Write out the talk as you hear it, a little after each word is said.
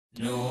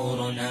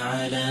نور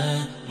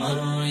على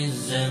مر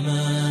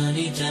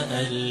الزمان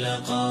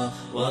تألقا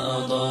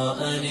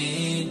وأضاء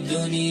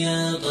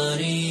للدنيا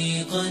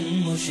طريقا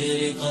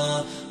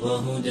مشرقا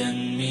وهدى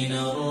من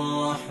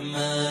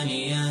الرحمن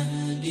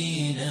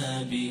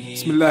يهدينا به.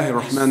 بسم الله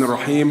الرحمن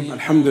الرحيم.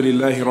 الحمد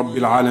لله رب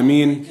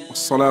العالمين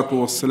والصلاة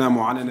والسلام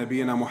على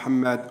نبينا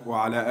محمد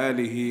وعلى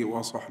آله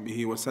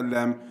وصحبه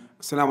وسلم.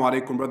 Assalamu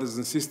alaikum, brothers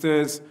and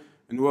sisters,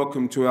 and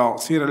welcome to our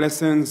Seerah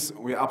lessons.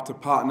 We're up to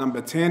part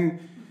number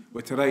 10.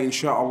 Where today,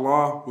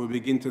 inshallah, we'll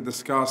begin to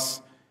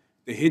discuss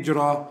the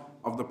Hijrah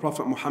of the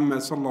Prophet Muhammad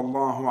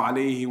sallallahu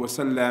alayhi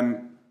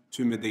wasallam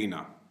to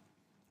Medina.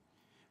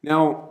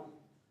 Now,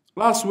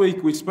 last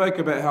week we spoke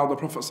about how the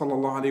Prophet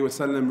sallallahu alayhi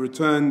wasallam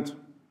returned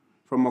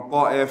from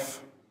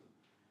Ta'if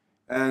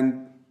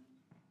and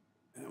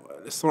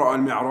Isra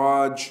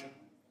al-Mi'raj.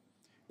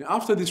 Now,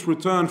 after this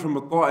return from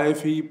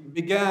Ta'if, he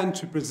began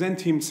to present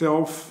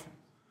himself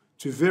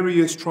to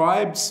various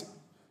tribes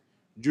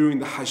during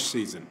the Hajj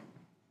season.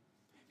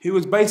 He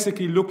was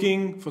basically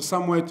looking for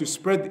somewhere to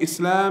spread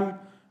Islam,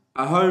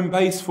 a home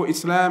base for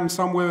Islam,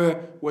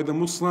 somewhere where the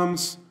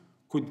Muslims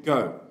could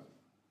go.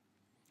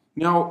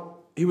 Now,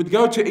 he would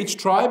go to each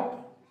tribe,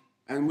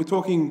 and we're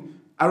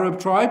talking Arab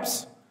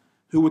tribes,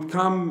 who would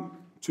come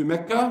to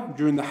Mecca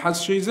during the Hajj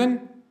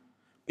season.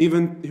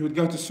 Even he would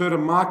go to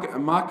certain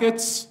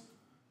markets,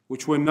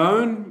 which were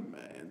known,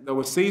 they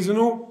were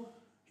seasonal.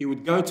 He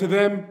would go to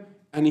them,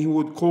 and he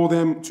would call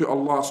them to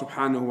Allah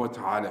subhanahu wa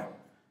ta'ala.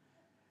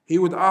 He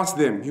would ask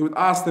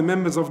the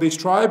members of these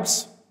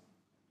tribes,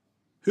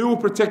 who will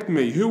protect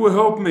me, who will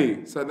help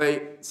me, so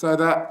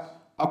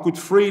that I could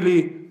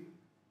freely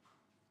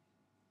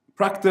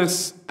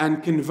practice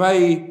and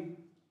convey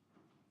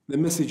the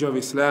message of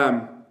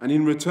Islam, and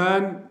in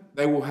return,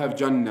 they will have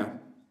Jannah.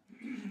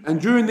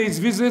 And during these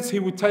visits, he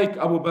would take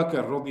Abu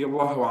Bakr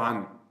radiallahu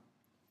anhu.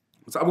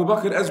 So Abu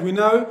Bakr, as we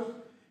know,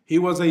 he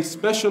was a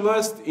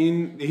specialist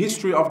in the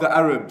history of the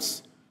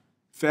Arabs,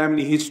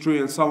 family history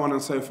and so on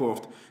and so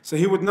forth. So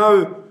he would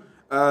know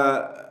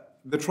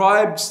the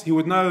tribes, he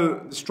would know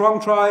the strong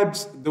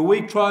tribes, the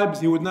weak tribes,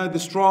 he would know the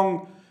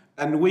strong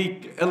and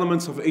weak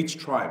elements of each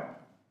tribe.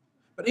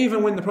 But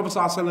even when the Prophet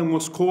ﷺ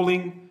was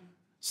calling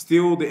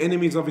still the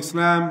enemies of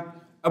Islam,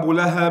 Abu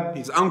Lahab,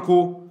 his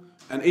uncle,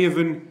 and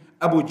even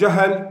Abu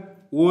Jahl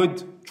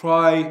would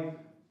try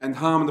and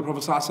harm the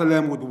Prophet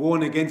ﷺ, would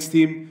warn against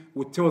him,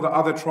 would tell the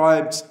other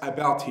tribes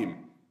about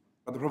him.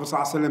 But the Prophet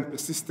ﷺ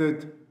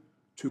persisted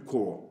to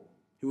call.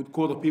 He would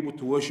call the people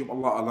to worship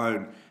Allah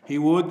alone. He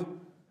would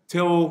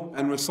tell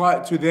and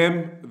recite to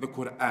them the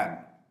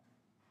Quran.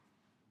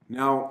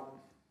 Now,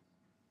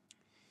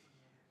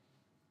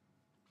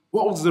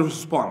 what was the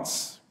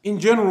response? In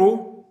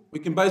general, we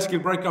can basically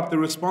break up the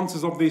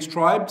responses of these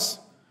tribes.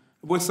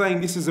 We're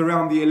saying this is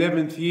around the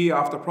 11th year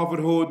after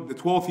prophethood, the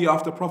 12th year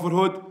after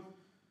prophethood.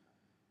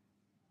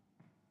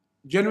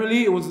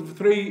 Generally, it was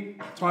three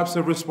types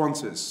of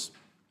responses.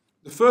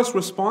 The first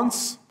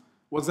response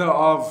was that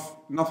of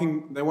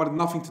nothing, they wanted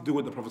nothing to do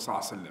with the Prophet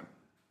ﷺ.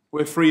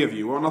 We're free of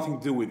you, we want nothing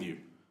to do with you.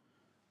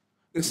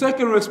 The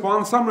second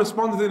response, some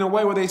responded in a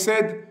way where they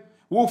said,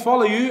 we'll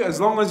follow you as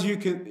long as you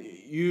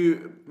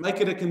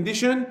make it a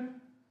condition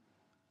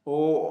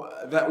or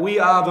that we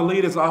are the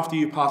leaders after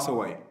you pass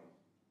away.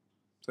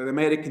 So they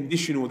made a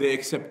conditional their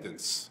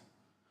acceptance.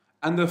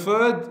 And the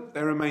third,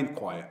 they remained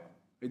quiet.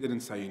 They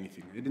didn't say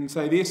anything. They didn't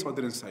say this or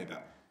didn't say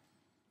that.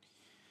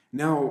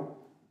 Now,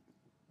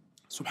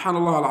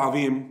 subhanallah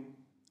al-azim,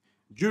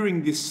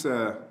 during this,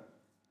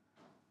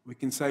 we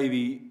can say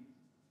the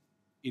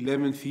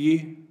 11th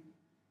year,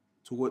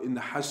 in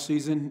the Hajj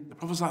season, the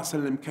Prophet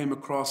ﷺ came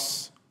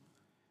across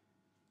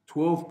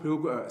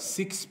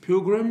 6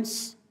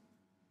 pilgrims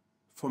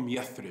from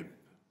Yathrib.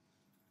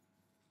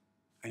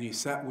 And he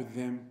sat with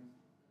them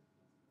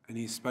and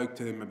he spoke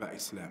to them about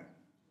Islam.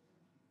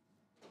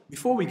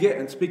 Before we get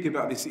and speak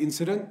about this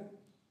incident,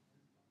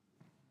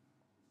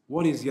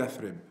 what is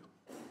Yathrib?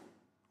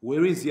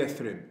 Where is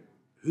Yathrib?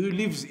 Who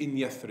lives in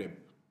Yathrib?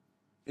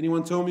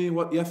 Anyone tell me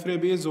what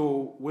Yathrib is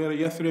or where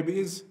Yathrib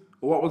is?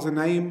 Or what was the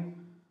name?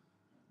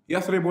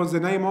 Yathrib was the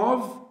name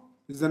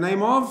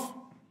of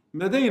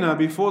Medina.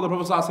 Before the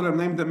Prophet ﷺ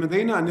named it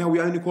Medina, and now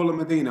we only call it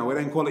Medina. We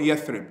don't call it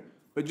Yathrib.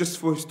 But just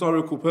for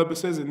historical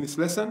purposes in this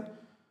lesson,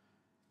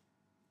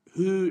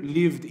 who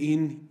lived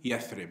in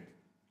Yathrib?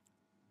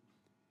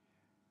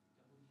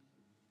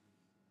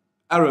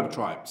 Arab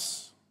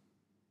tribes.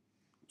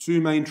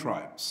 2 main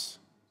tribes.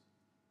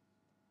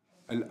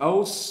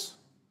 Al-Aws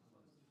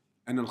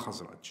and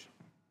Al-Khazraj.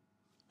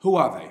 Who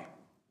are they?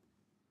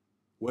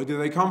 Where do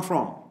they come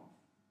from?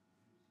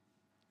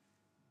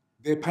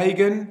 They're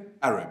pagan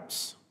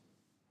Arabs.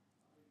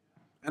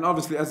 And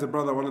obviously, as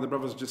one of the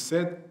brothers just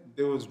said,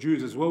 there was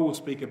Jews as well. We'll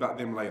speak about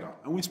them later.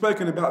 And we've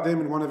spoken about them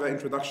in one of our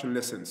introduction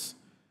lessons.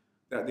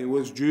 That there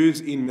was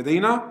Jews in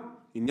Medina,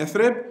 in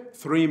Yathrib,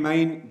 3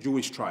 main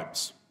Jewish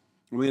tribes.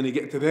 We're going to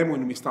get to them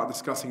when we start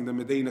discussing the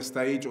Medina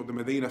stage or the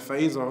Medina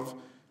phase of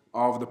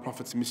the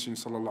Prophet's mission,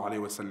 sallallahu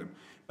alaihi wasallam.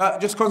 But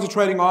just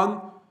concentrating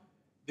on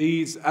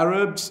these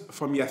Arabs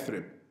from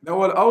Yathrib. They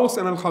were Al-Aws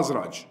and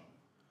Al-Khazraj.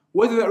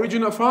 Where did it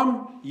originate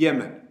from?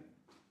 Yemen.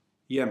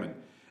 Yemen.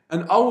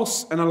 And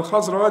Aus and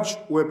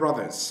Al-Khazraj were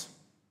brothers.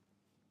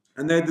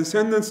 And they're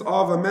descendants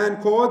of a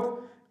man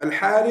called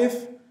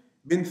Al-Harith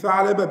bin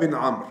Tha'laba bin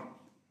Amr.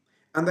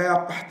 And they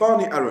are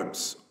Qahtani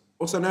Arabs,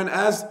 also known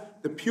as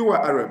the pure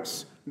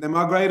Arabs. They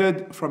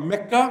migrated from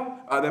Mecca,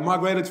 they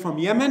migrated from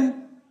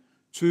Yemen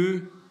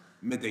to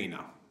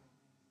Medina.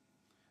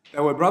 They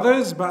were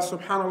brothers, but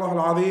subhanallah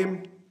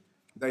al-azim,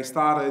 they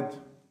started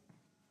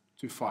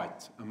to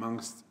fight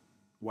amongst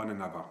one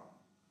another.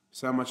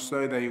 So much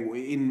so they were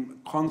in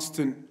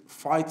constant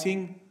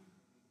fighting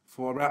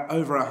for about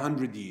over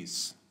 100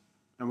 years.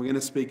 And we're going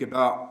to speak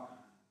about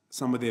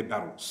some of their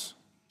battles,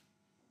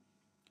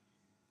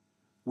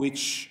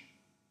 which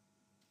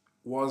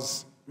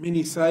was,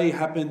 many say,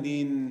 happened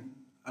in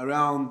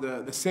around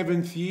the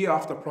 7th year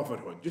after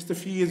prophethood, just a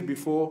few years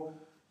before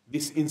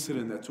this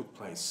incident that took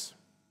place.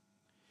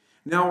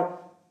 Now,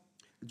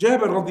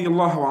 Jabir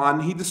radiallahu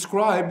anh, he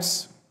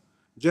describes,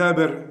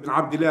 Jabir bin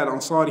Abdullah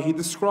al-Ansari, he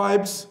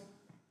describes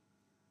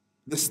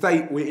the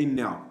state we're in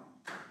now,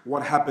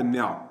 what happened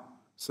now.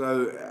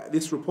 So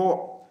this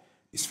report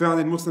is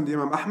found in Muslim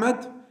Imam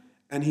Ahmad,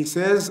 and he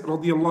says,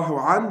 radiallahu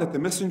anh, that the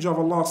Messenger of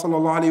Allah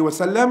sallallahu alayhi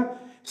wasallam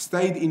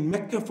stayed in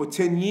Mecca for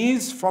 10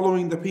 years,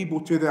 following the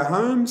people to their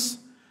homes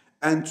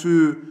and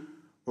to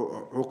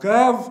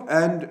Uqav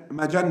and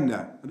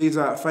Majannah. These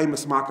are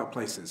famous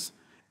marketplaces.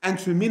 And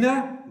to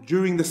Mina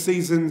during the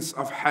seasons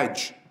of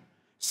Hajj,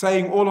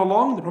 saying all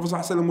along, the Prophet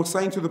ﷺ was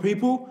saying to the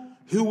people,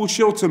 who will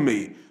shelter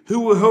me?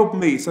 Who will help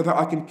me so that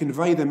I can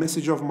convey the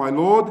message of my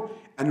Lord?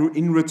 And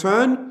in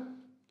return,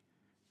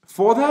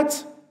 for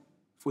that,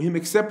 for him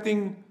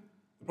accepting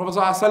the Prophet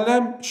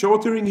ﷺ,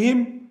 sheltering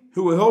him,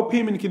 who will help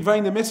him in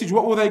conveying the message,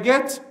 what will they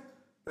get?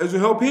 Those who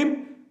help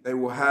him, they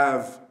will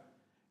have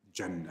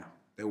Jannah.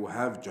 They will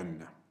have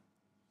Jannah.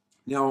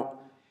 Now,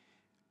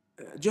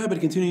 Jabir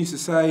continues to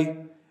say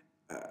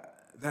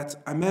that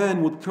a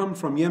man would come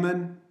from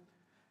Yemen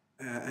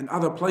and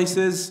other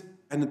places,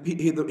 and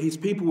his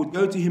people would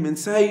go to him and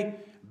say,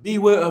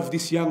 beware of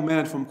this young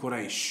man from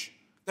Quraysh.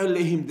 Don't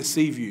let him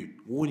deceive you.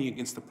 Warning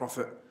against the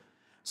Prophet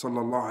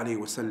sallallahu alaihi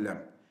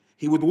wasallam.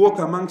 He would walk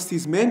amongst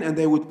his men and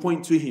they would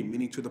point to him,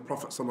 meaning to the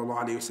Prophet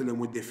sallallahu alaihi wasallam,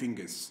 with their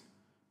fingers.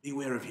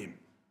 Beware of him.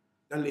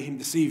 Don't let him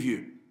deceive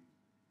you.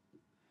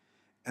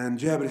 And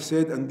Jabir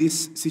said, and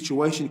this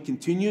situation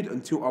continued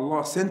until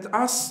Allah sent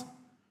us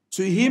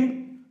to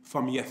him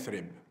from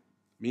Yathrib,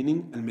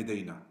 meaning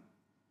Al-Madinah.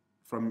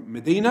 From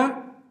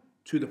Medina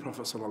to the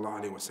Prophet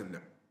sallallahu alaihi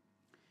wasallam.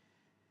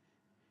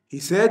 He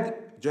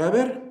said,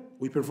 Jabir,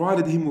 we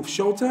provided him with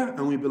shelter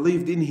and we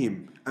believed in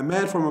him. A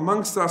man from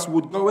amongst us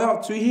would go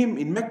out to him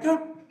in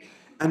Mecca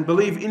and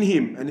believe in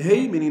him. And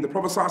he, meaning the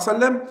Prophet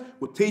ﷺ,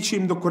 would teach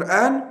him the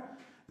Quran.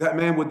 That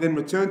man would then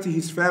return to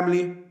his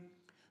family,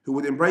 who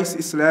would embrace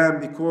Islam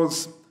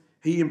because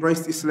he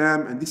embraced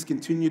Islam. And this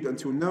continued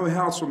until no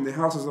house from the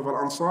houses of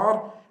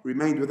Al-Ansar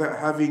remained without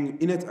having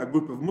in it a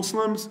group of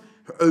Muslims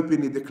who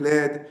openly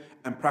declared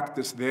and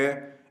practiced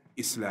their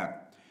Islam.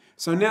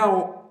 So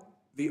now,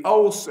 the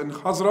Aus and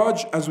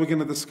Khazraj, as we're going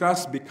to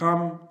discuss,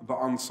 become the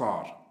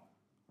Ansar,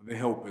 the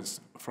helpers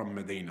from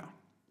Medina.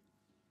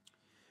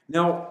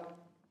 Now,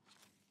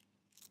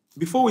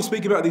 before we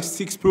speak about these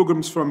 6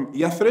 pilgrims from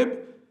Yathrib,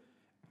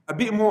 a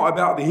bit more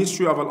about the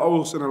history of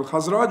Al-Aus and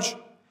Al-Khazraj.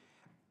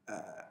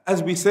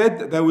 As we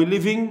said, they were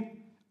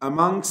living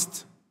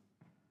amongst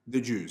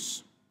the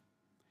Jews.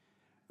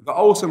 The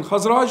Aus and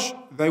Khazraj,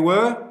 they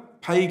were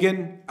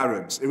pagan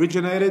Arabs,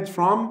 originated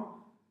from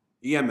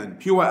Yemen,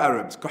 pure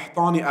Arabs,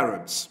 Qahtani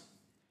Arabs.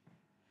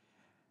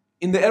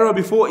 In the era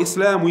before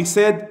Islam, we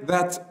said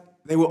that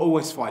they were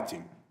always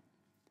fighting.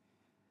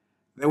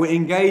 They were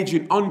engaged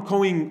in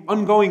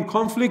ongoing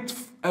conflict,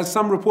 as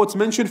some reports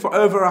mentioned, for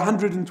over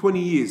 120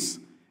 years.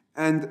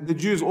 And the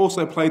Jews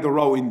also played a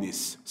role in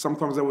this.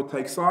 Sometimes they would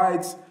take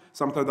sides,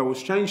 sometimes they would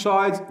change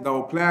sides, they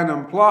would plan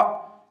and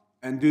plot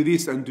and do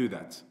this and do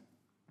that.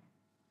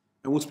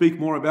 And we'll speak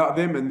more about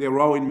them and their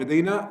role in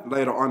Medina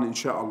later on,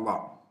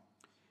 inshaAllah.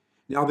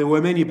 Now, there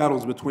were many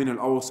battles between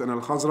Al-Aus and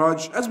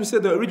Al-Khazraj. As we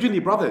said, they're originally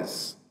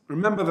brothers.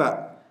 Remember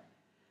that.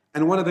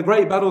 And one of the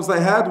great battles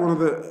they had,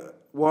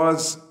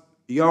 was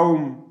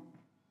Yawm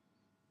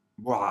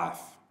Bu'ath.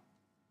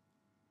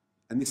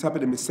 And this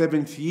happened in the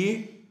 7th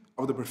year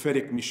of the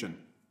prophetic mission.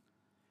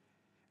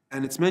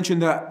 And it's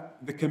mentioned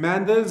that the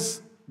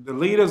commanders, the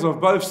leaders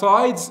of both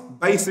sides,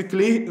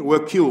 basically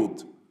were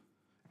killed.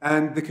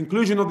 And the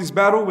conclusion of this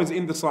battle was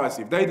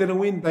indecisive. They didn't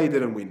win, they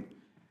didn't win.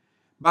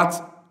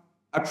 But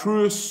a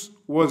truce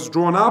was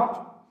drawn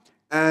up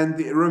and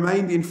it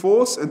remained in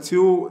force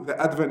until the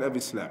advent of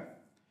Islam.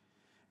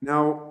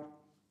 Now,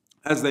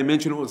 as they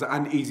mentioned, it was an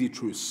uneasy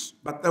truce.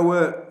 But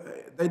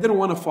they didn't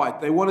want to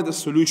fight, they wanted a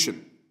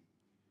solution.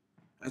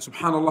 And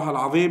subhanallah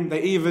al-azim,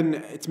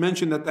 it's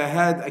mentioned that they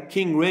had a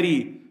king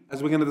ready,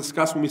 as we're going to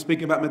discuss when we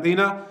speak about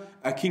Medina,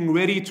 a king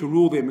ready to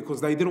rule them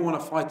because they didn't want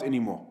to fight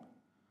anymore.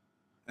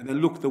 And then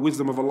look, the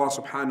wisdom of Allah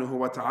subhanahu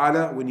wa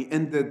ta'ala, when He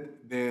ended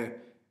their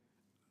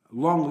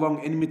long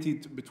enmity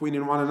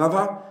between one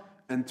another,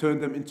 and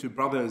turned them into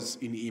brothers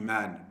in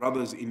Iman,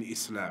 brothers in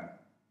Islam.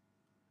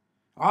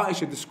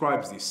 Aisha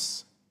describes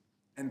this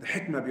and the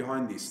hikmah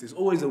behind this. There's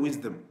always a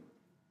wisdom.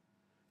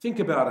 Think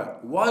about it.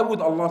 Why would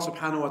Allah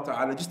subhanahu wa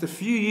ta'ala, just a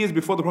few years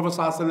before the Prophet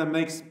ﷺ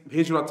makes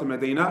Hijrah to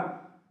Madinah,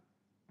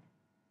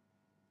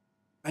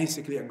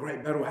 basically a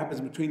great battle happens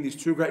between these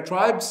two great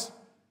tribes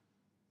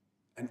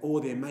and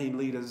all their main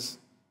leaders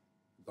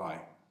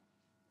die,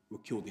 were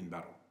killed in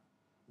battle.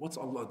 What's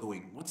Allah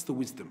doing? What's the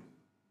wisdom?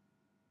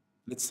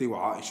 Let's see what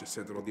Aisha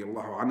said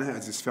radiallahu anha,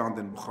 as is found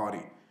in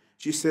Bukhari.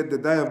 She said the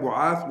day of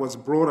Bu'ath was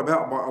brought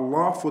about by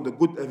Allah for the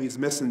good of His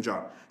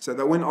messenger. So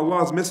that when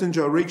Allah's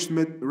messenger reached,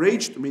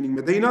 meaning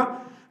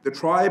Medina, the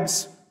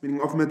tribes, meaning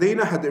of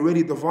Medina, had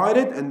already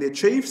divided and their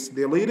chiefs,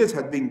 their leaders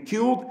had been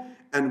killed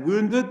and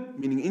wounded,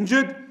 meaning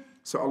injured.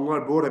 So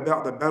Allah brought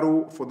about the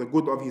battle for the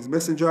good of His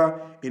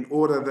messenger in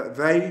order that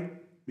they,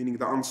 meaning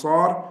the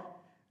Ansar,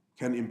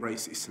 can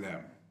embrace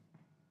Islam.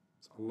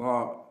 So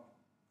Allah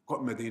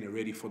got Medina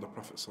ready for the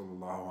Prophet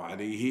sallallahu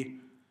alaihi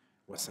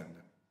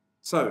wasallam.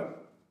 So,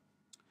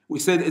 we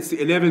said it's the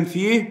 11th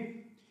year.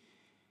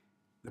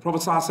 The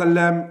Prophet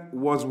ﷺ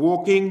was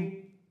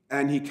walking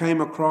and he came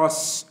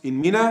across,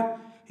 in Mina,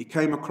 he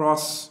came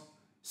across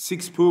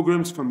 6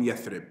 pilgrims from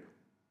Yathrib.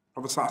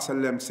 Prophet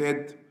ﷺ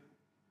said,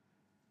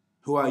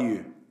 "Who are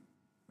you?"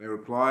 They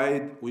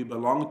replied, "We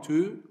belong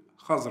to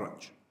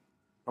Khazraj."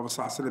 Prophet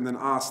ﷺ then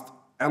asked,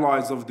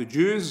 "Allies of the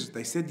Jews?"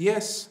 They said,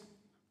 "Yes."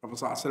 Prophet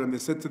ﷺ then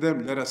said to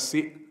them, "Let us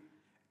sit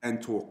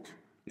and talk."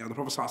 Now the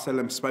Prophet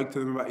ﷺ spoke to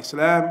them about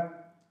Islam,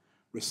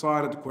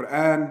 recited the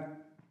Quran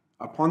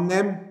upon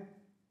them,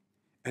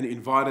 and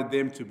invited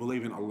them to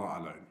believe in Allah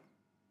alone,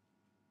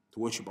 to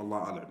worship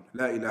Allah alone.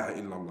 La ilaha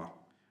illallah.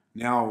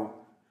 Now,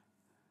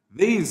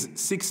 these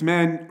 6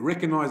 men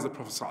recognized the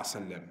Prophet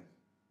ﷺ.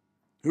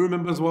 Who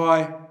remembers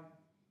why?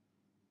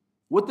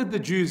 What did the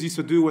Jews used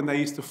to do when they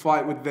used to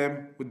fight with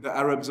them, with the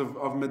Arabs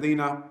of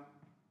Medina?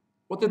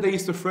 What did they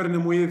used to threaten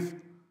them with?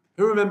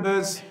 Who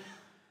remembers?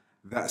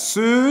 That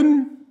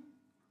soon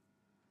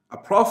a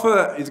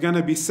prophet is going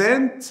to be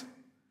sent.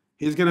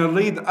 He's going to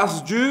lead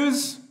us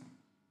Jews,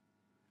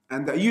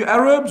 and that you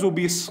Arabs will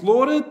be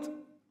slaughtered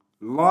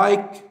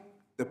like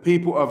the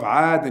people of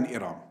Ad and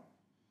Iram.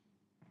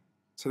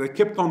 So they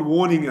kept on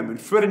warning them and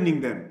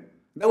threatening them.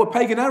 They were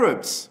pagan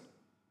Arabs.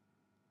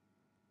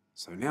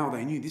 So now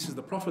they knew this is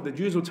the prophet the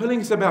Jews were telling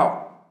us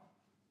about.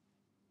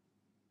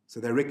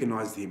 So they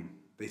recognized him.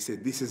 They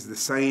said, "This is the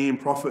same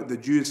prophet the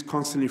Jews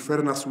constantly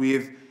threaten us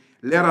with.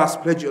 Let us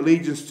pledge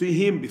allegiance to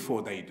him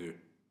before they do."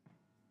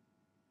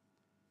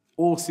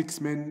 All 6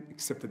 men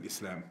accepted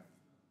Islam.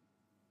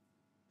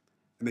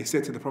 And they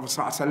said to the Prophet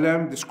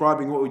ﷺ,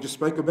 describing what we just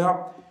spoke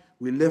about,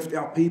 "We left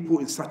our people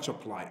in such a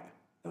plight.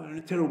 They were in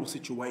a terrible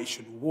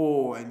situation,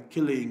 war and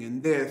killing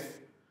and death.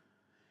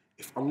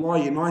 If Allah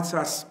unites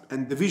us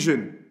and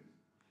division,"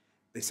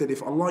 they said,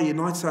 "if Allah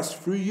unites us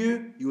through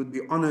you, you would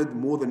be honored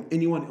more than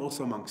anyone else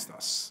amongst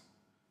us."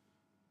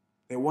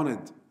 They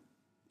wanted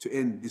to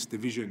end this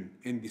division,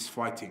 end this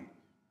fighting.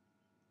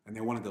 And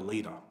they wanted a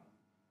leader.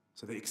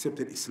 So they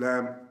accepted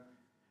Islam.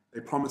 They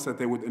promised that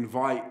they would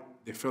invite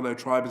their fellow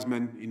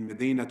tribesmen in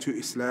Medina to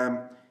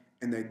Islam.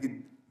 And they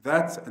did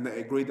that, and they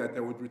agreed that they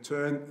would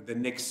return the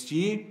next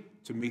year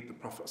to meet the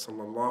Prophet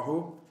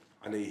sallallahu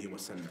alaihi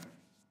wasallam.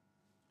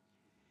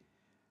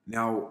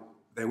 Now,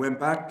 they went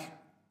back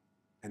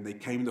and they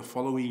came the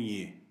following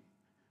year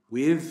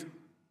with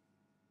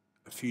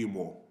a few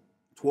more.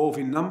 12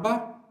 in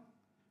number,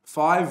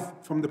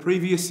 5 from the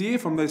previous year,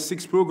 from those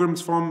 6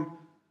 pilgrims from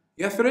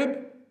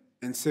Yathrib,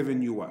 and 7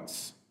 new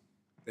ones.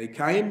 They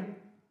came,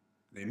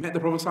 they met the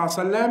Prophet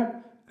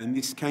ﷺ, and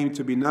this came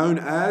to be known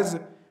as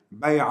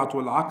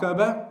Bay'atul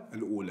Aqaba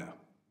al-Ula,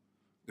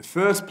 the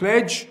first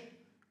pledge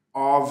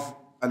of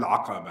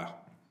Al-Aqaba.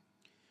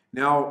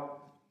 Now,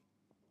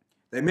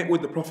 they met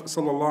with the Prophet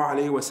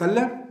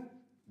ﷺ,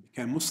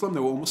 became Muslim, they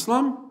were all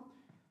Muslim,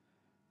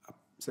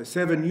 so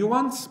 7 new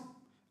ones,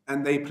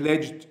 and they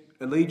pledged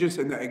allegiance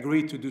and they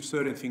agreed to do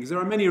certain things. There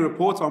are many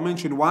reports, I'll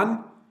mention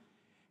one,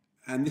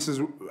 and this is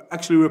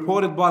actually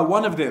reported by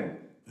one of them,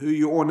 who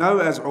you all know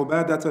as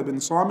Ubadah bin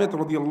Samit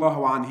radiallahu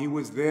anhu. He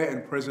was there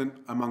and present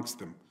amongst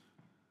them.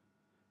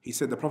 He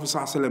said the Prophet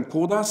ﷺ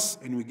called us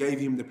and we gave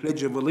him the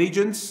pledge of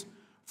allegiance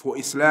for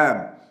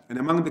Islam. And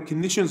among the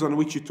conditions on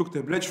which he took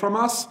the pledge from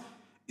us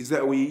is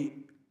that we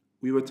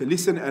were to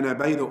listen and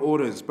obey the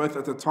orders, both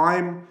at the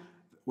time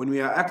when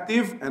we are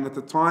active and at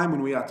the time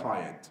when we are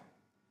tired.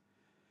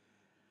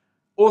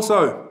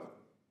 Also,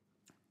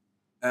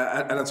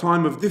 at a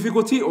time of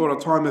difficulty or a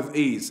time of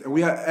ease.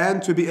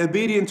 And to be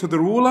obedient to the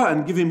ruler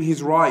and give him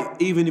his right,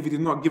 even if he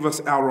did not give us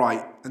our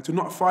right. And to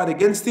not fight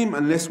against him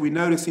unless we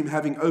notice him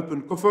having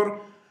open kufr,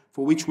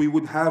 for which we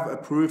would have a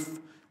proof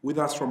with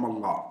us from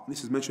Allah.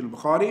 This is mentioned in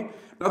Bukhari.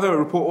 Another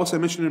report also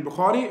mentioned in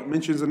Bukhari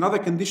mentions another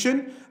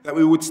condition, that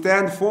we would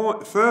stand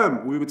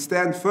firm. We would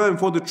stand firm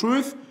for the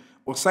truth,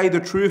 or say the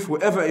truth,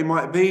 whatever it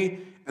might be.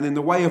 And in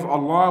the way of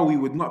Allah, we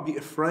would not be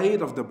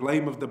afraid of the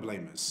blame of the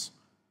blamers.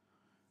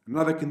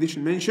 Another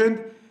condition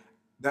mentioned,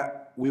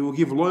 that we will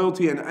give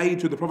loyalty and aid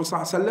to the Prophet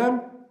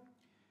ﷺ,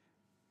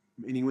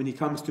 meaning when he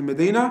comes to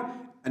Medina,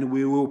 and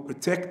we will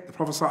protect the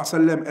Prophet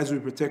ﷺ as we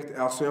protect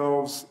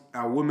ourselves,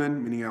 our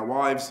women, meaning our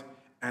wives,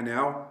 and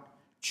our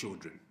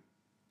children.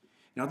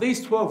 Now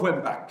these 12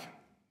 went back.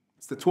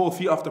 It's the 12th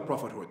year after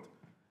prophethood.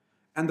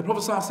 And the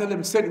Prophet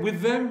ﷺ sent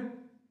with them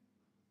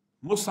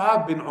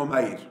Mus'ab bin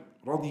Umair,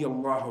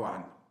 radiyallahu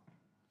anhu,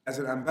 as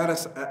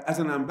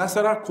an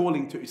ambassador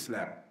calling to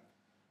Islam.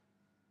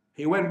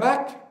 He went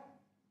back,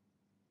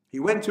 he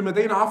went to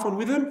Medina often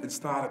with him and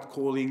started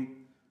calling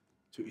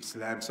to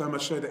Islam. So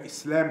much so that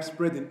Islam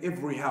spread in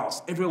every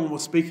house. Everyone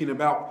was speaking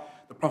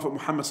about the Prophet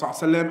Muhammad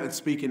ﷺ and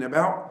speaking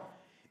about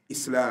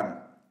Islam.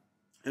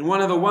 And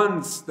one of the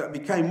ones that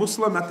became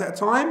Muslim at that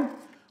time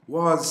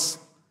was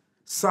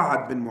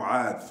Sa'ad bin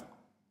Mu'adh,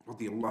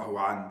 radiyallahu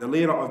anhu, the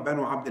leader of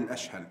Banu Abd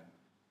al-Ashhal,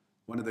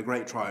 one of the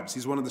great tribes.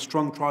 He's one of the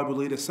strong tribal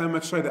leaders, so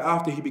much so that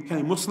after he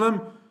became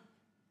Muslim,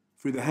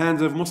 through the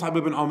hands of Mus'ab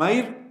ibn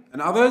Umair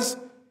and others,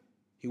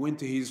 he went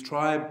to his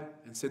tribe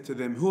and said to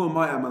them, "Who am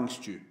I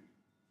amongst you?"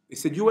 They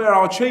said, "You are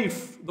our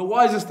chief, the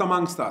wisest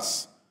amongst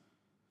us."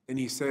 Then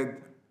he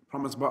said,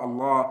 promised by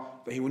Allah,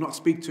 that he will not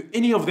speak to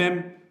any of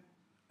them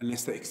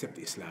unless they accept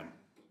Islam.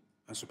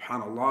 And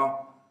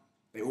subhanallah,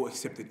 they all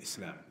accepted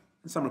Islam.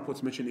 And some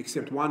reports mention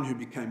except one who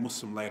became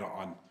Muslim later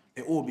on.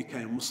 They all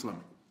became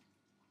Muslim.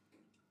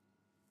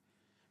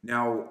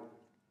 Now,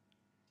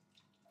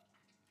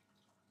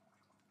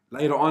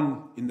 later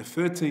on in the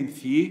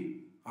 13th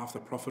year after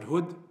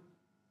prophethood,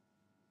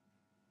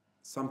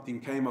 something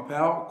came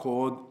about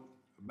called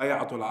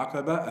Bay'atul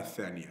Aqaba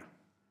al-Thaniya,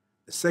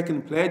 the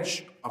second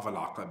pledge of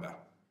Al-Aqaba.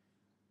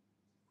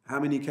 How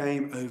many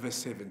came? Over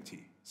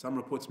 70. Some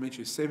reports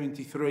mention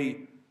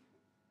 73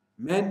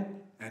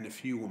 men and a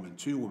few women,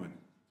 2 women.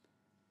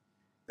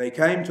 They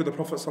came to the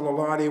Prophet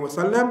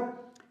ﷺ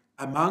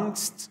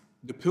amongst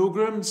the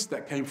pilgrims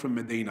that came from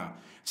Medina.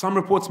 Some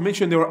reports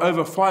mention there were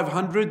over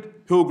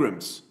 500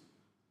 pilgrims.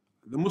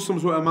 The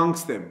Muslims were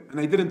amongst them, and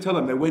they didn't tell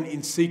them. They went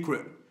in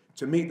secret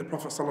to meet the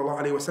Prophet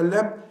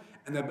ﷺ,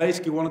 and they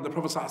basically wanted the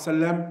Prophet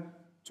ﷺ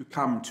to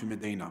come to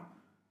Medina.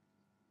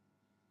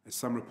 As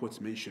some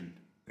reports mention,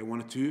 they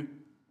wanted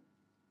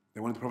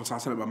the Prophet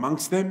ﷺ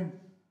amongst them,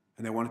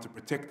 and they wanted to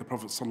protect the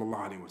Prophet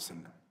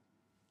ﷺ.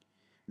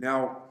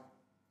 Now,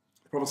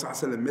 the Prophet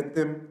ﷺ met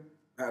them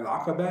at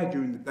Al-Aqaba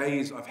during the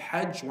days of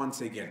Hajj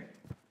once again.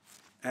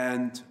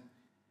 And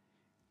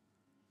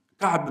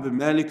Ka'b ibn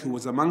Malik, who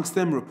was amongst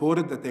them,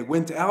 reported that they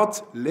went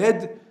out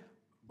led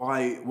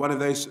by one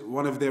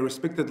of their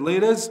respected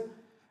leaders,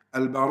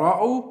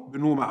 Al-Bara'u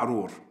bin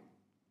Ma'rur,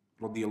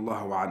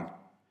 radiyallahu anhu.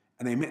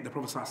 And they met the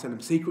Prophet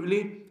ﷺ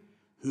secretly,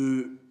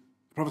 the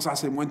Prophet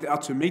ﷺ went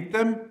out to meet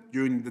them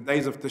during the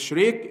days of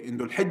Tashriq, in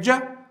Dhul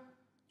Hijrah,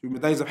 during the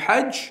days of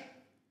Hajj.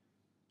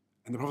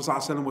 And the Prophet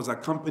ﷺ was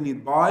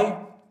accompanied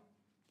by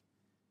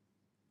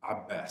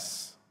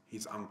Abbas,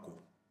 his uncle.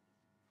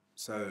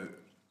 So,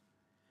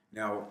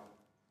 now,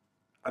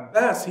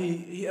 Abbas,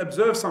 he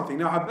observed something.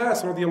 Now,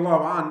 Abbas,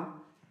 radiallahu anhu,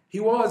 he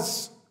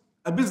was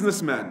a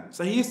businessman.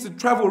 So he used to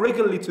travel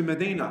regularly to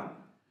Medina.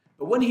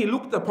 But when he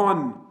looked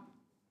upon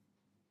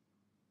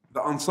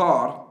the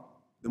Ansar,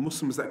 the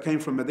Muslims that came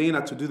from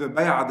Medina to do the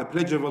bay'ah, the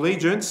Pledge of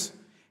Allegiance,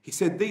 he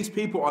said, "These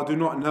people I do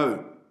not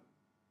know.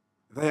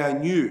 They are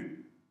new,"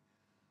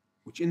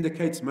 which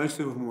indicates most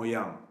of them were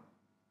young,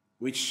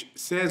 which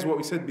says what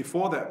we said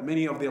before, that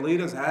many of their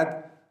leaders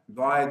had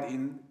died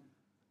in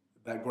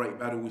that great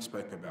battle we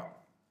spoke about.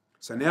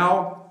 So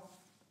now,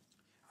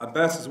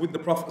 Abbas is with the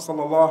Prophet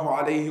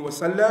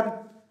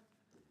ﷺ,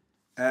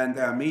 and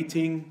they are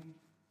meeting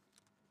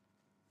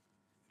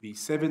the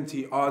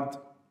 70-odd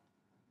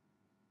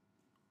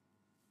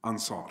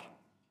Ansar.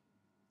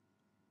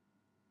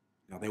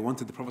 Now they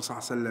wanted the Prophet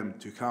ﷺ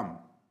to come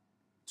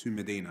to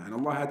Medina, and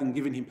Allah hadn't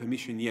given him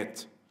permission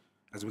yet,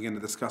 as we're going to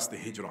discuss the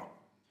Hijrah.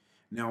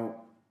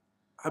 Now,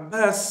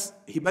 Abbas,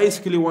 he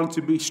basically wanted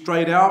to be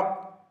straight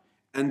out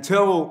and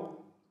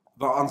tell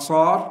the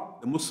Ansar,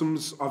 the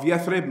Muslims of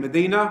Yathrib,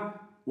 Medina,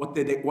 what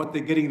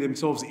they're getting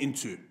themselves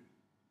into.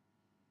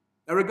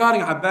 Now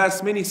regarding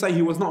Abbas, many say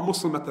he was not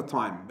Muslim at the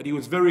time, but he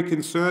was very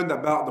concerned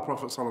about the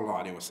Prophet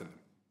ﷺ.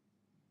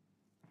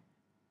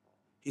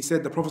 He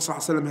said the Prophet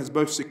ﷺ has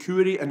both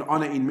security and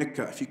honor in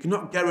Mecca. If you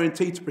cannot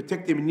guarantee to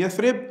protect him in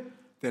Yathrib,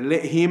 then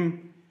let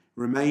him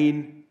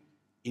remain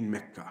in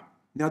Mecca.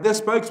 Now their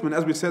spokesman,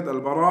 as we said,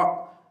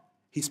 Al-Bara,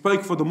 he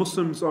spoke for the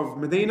Muslims of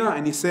Medina,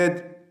 and he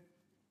said,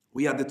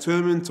 "We are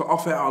determined to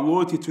offer our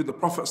loyalty to the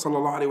Prophet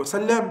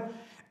ﷺ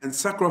and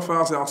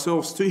sacrifice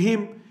ourselves to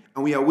him,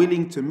 and we are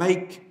willing to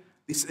make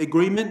this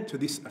agreement to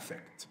this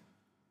effect,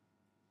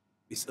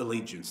 this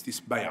allegiance, this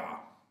bay'ah."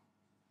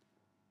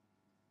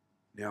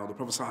 Now the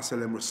Prophet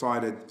ﷺ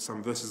recited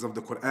some verses of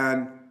the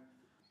Quran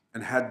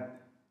and had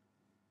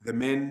the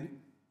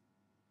men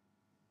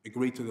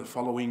agree to the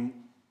following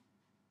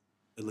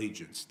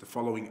allegiance, the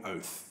following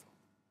oath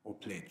or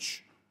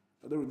pledge.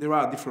 There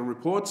are different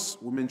reports.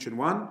 We'll mention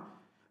one,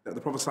 that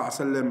the Prophet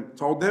ﷺ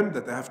told them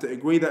that they have to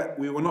agree that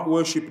we will not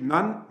worship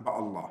none but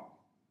Allah,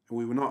 and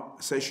we will not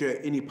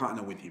associate any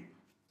partner with him.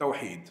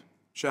 Tawheed,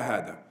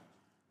 Shahada.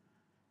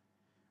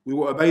 We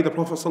will obey the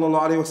Prophet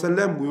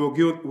ﷺ. We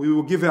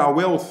will give our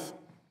wealth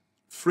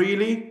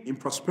freely in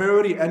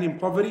prosperity and in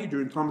poverty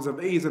during times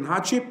of ease and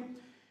hardship.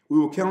 We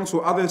will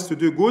counsel others to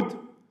do good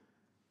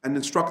and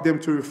instruct them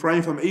to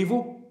refrain from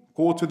evil,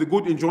 call to the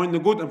good, enjoin the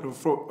good, and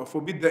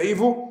forbid the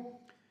evil.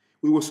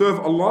 We will serve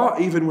Allah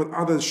even when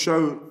others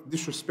show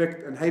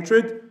disrespect and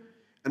hatred,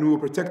 and we will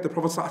protect the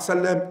Prophet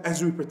ﷺ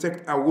as we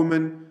protect our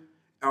women,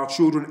 our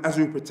children, as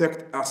we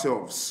protect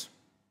ourselves.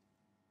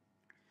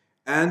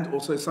 And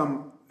also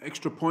some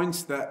extra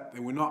points that they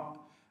will not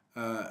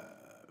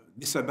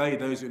disobey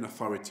those in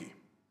authority.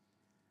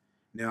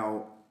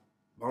 Now,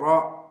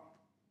 Bara,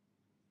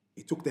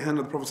 he took the hand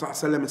of the Prophet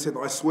ﷺ and said,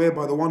 I swear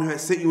by the one who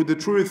has sent you with the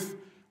truth,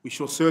 we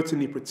shall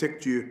certainly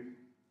protect you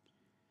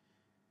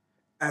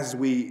as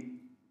we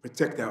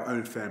protect our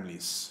own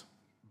families.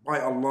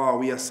 By Allah,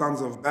 we are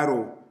sons of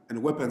battle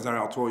and weapons are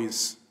our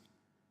toys.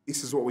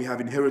 This is what we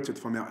have inherited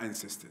from our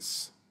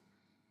ancestors.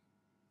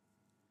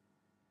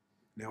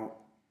 Now,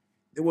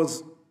 there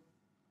was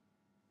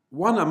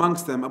one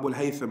amongst them, Abu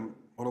al-Haytham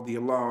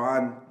radiyallahu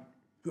anh,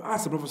 who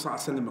asked the Prophet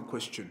ﷺ a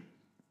question.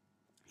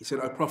 He said,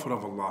 O Prophet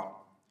of Allah,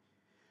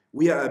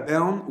 we are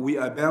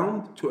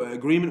bound to an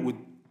agreement with,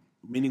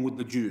 meaning with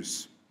the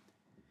Jews.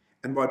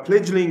 And by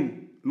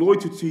pledging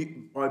loyalty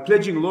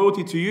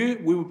to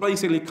you, we will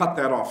basically cut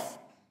that off.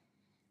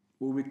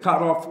 We'll be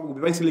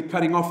basically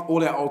cutting off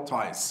all our old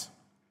ties.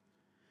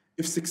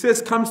 If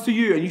success comes to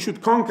you and you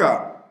should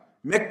conquer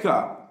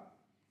Mecca,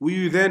 will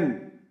you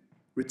then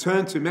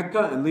return to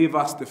Mecca and leave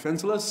us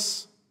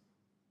defenseless?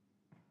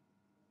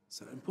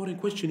 It's an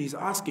important question he's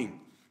asking.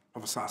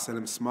 Prophet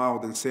ﷺ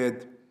smiled and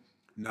said,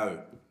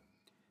 no.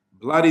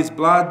 Blood is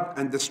blood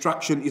and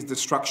destruction is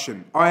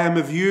destruction. I am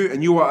of you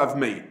and you are of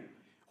me.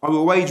 I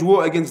will wage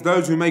war against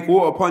those who make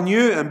war upon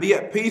you and be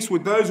at peace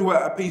with those who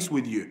are at peace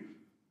with you.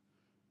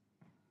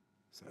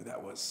 So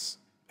that was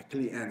a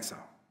clear answer.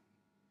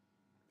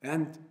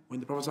 And when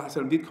the Prophet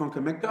ﷺ did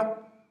conquer Mecca,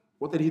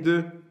 what did he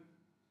do?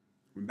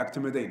 Went back to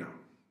Medina.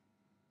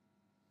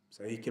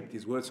 So he kept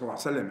his word,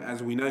 ﷺ,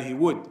 as we know he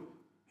would.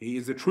 He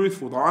is the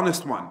truthful, the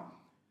honest one.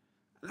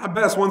 And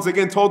Abbas once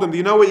again told them, do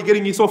you know what you're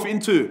getting yourself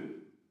into?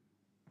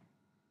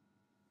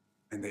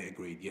 And they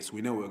agreed, yes,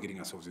 we know what we're getting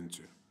ourselves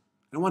into.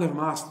 And one of them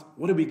asked,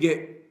 what do we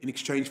get in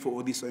exchange for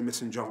all this, O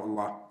Messenger of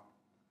Allah?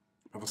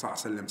 Prophet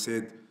ﷺ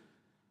said,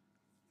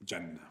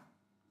 Jannah,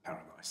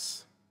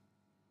 paradise.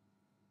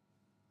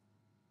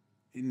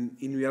 In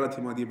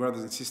reality, my dear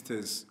brothers and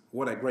sisters,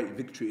 what a great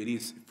victory it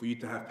is for you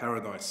to have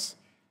paradise.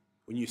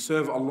 When you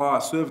serve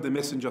Allah, serve the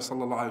Messenger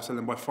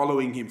ﷺ by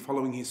following him,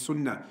 following his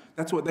sunnah.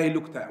 That's what they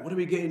looked at. What do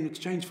we get in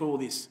exchange for all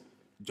this?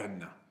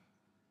 Jannah.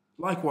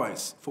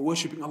 Likewise, for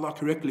worshipping Allah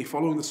correctly,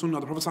 following the sunnah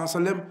of the Prophet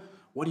ﷺ,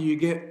 what do you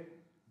get?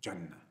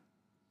 Jannah.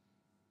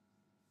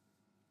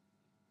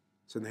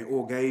 So they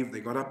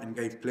got up and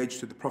gave pledge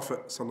to the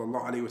Prophet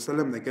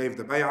ﷺ. They gave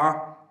the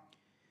bay'ah,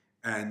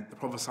 and the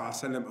Prophet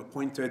ﷺ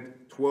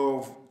appointed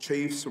 12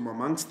 chiefs from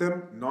amongst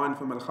them, 9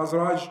 from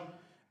Al-Khazraj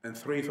and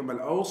 3 from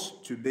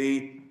Al-Aws, to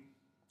be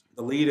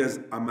the leaders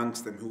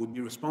amongst them, who would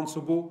be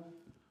responsible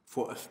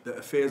for the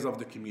affairs of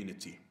the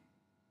community.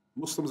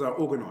 Muslims are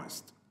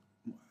organized.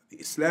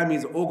 Islam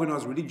is an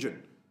organized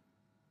religion.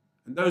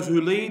 And those who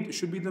lead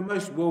should be the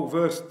most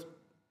well-versed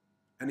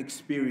and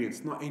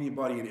experienced, not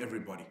anybody and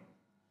everybody.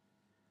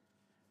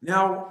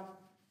 Now,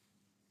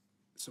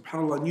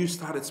 subhanAllah, news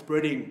started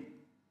spreading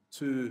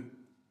to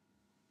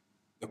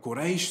the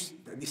Quraysh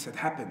that this had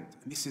happened.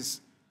 And this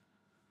is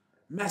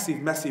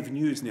massive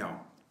news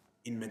now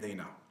in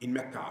Medina, in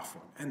Mecca,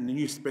 and the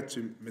news spread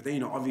to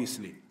Medina,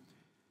 obviously.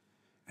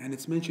 And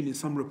it's mentioned in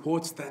some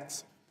reports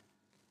that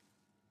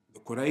the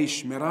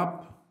Quraysh met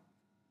up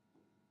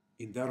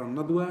in Dar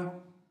al-Nadwa,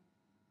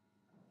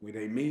 where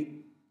they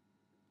meet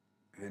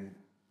and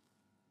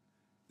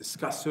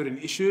discuss certain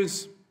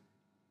issues,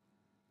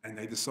 and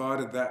they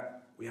decided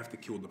that we have to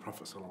kill the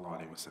Prophet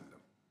ﷺ.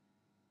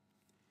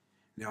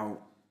 Now,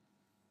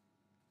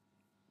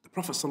 the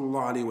Prophet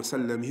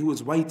ﷺ, he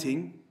was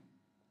waiting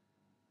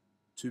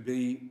to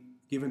be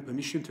given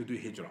permission to do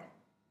Hijrah.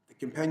 The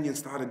companions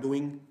started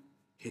doing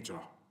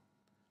Hijrah,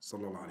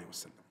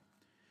 ﷺ.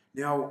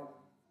 Now,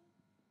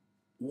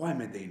 why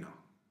Medina?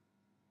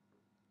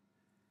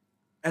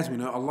 As we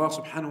know, Allah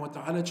subhanahu wa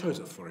ta'ala chose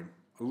it for him.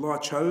 Allah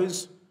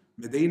chose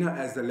Medina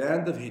as the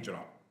land of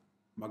Hijrah,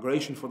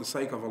 migration for the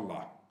sake of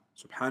Allah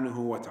subhanahu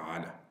wa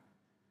ta'ala.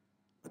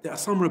 But there are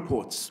some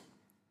reports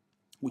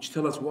which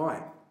tell us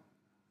why.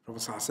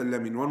 Prophet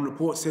ﷺ in one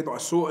report said, I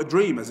saw a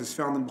dream, as is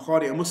found in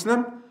Bukhari and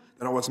Muslim,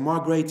 that I was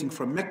migrating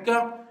from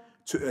Mecca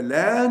to a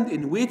land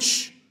in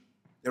which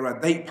there are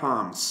date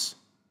palms.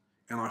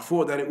 And I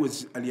thought that it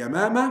was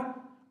Al-Yamama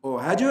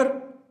or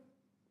Hijrah,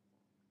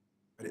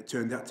 but it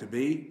turned out to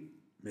be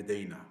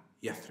Medina,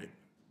 Yathrib.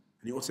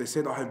 And he also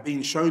said, I have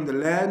been shown the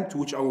land to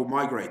which I will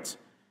migrate.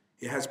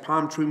 It has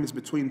palm trees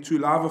between 2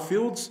 lava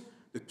fields,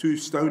 the 2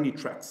 stony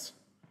tracts.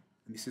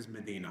 And this is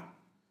Medina.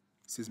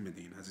 This is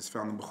Medina, as is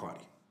found in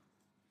Bukhari.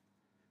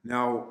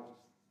 Now,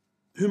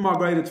 who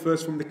migrated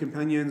first from the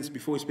companions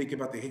before we speak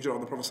about the Hijrah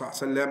of the Prophet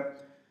ﷺ?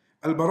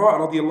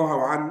 Al-Bara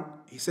radiallahu an,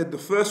 he said the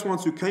first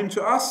ones who came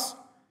to us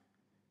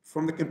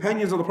from the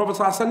companions of the Prophet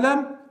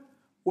ﷺ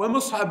were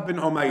Mus'ab bin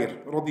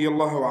Umair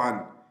radiallahu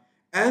an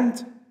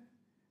and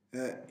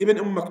Ibn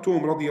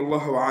Maktoum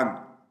radiallahu an.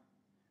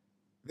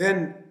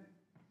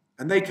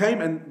 And they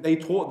came and they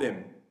taught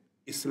them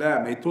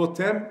Islam, they taught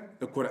them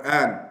the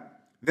Quran.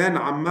 Then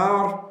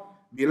Ammar,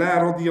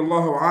 Bilal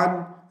radiallahu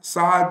an,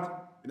 Sa'ad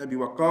bin Abi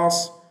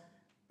Waqqas,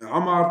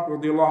 Umar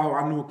radiallahu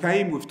anhu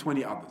came with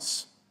 20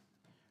 others.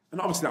 And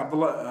obviously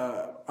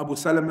Abu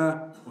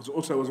Salama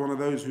was one of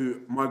those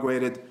who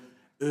migrated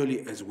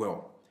early as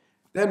well.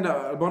 Then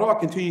Bara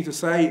continued to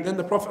say, then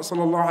the Prophet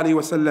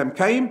ﷺ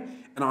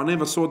came, and I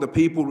never saw the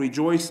people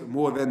rejoice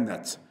more than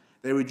that.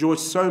 They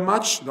rejoiced so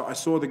much that I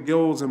saw the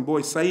girls and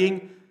boys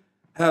saying,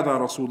 هذا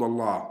رسول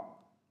الله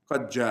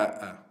قد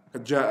جاء.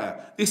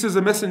 This is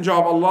the messenger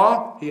of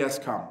Allah, he has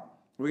come.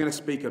 We're going to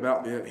speak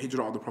about the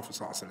Hijrah of the Prophet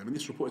ﷺ. And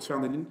this report is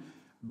found in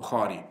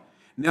Bukhari.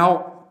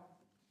 Now,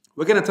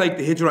 we're going to take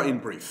the Hijrah in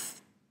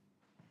brief.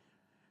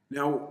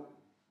 Now,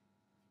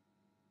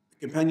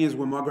 the companions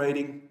were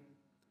migrating.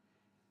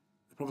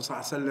 The Prophet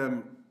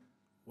ﷺ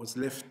was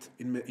left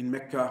in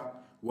Mecca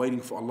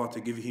waiting for Allah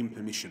to give him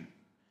permission.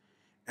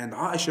 And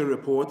Aisha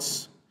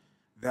reports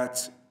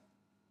that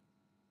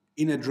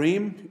in a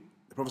dream,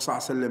 the Prophet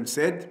ﷺ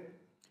said,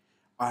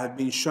 I have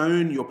been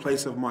shown your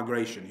place of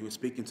migration. He was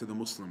speaking to the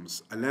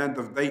Muslims. A land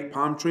of date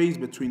palm trees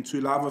between two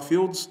lava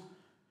fields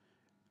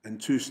and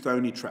two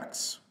stony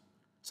tracts.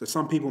 So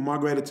some people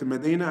migrated to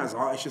Medina, as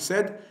Aisha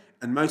said,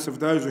 and most of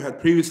those who had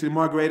previously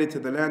migrated to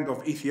the land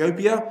of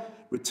Ethiopia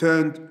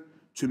returned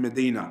to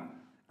Medina.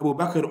 Abu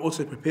Bakr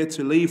also prepared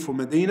to leave for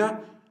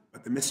Medina,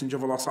 but the Messenger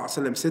of Allah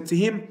ﷺ said to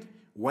him,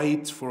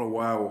 wait for a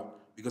while,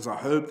 because I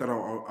hope that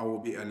I will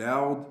be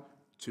allowed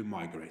to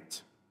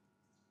migrate.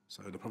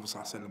 So the Prophet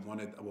ﷺ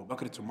wanted Abu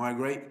Bakr to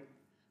migrate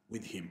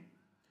with him.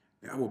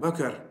 Now Abu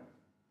Bakr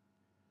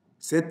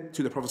said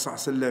to the Prophet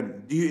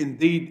ﷺ, do you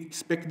indeed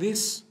expect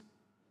this?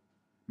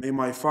 May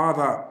my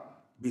father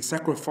be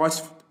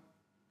sacrificed.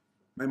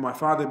 May my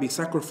father be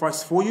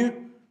sacrificed for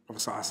you?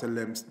 Prophet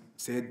ﷺ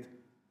said,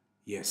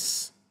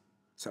 yes.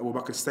 So Abu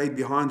Bakr stayed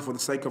behind for the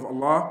sake of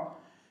Allah,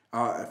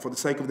 for the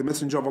sake of the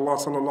Messenger of Allah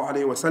sallallahu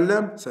alaihi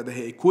wasallam, so that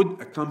he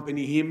could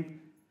accompany him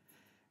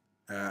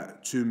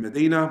to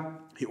Medina.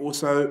 He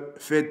also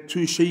fed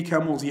 2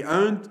 she-camels he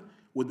owned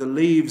with the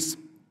leaves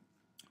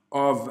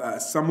of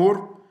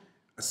samur,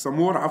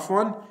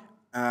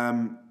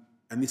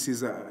 and this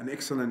is an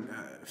excellent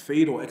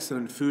feed or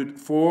excellent food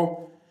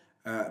for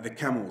the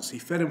camels. He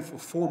fed them for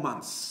 4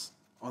 months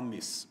on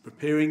this,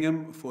 preparing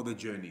them for the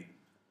journey.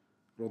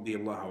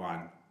 Radiyallahu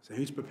anhu. So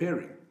who's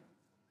preparing?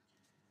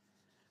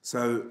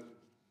 So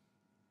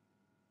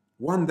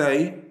one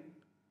day,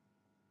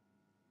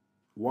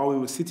 while we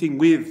were sitting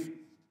in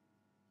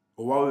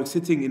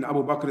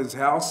Abu Bakr's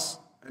house,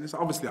 and it's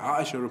obviously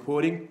Aisha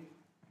reporting,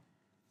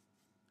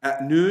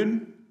 at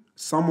noon,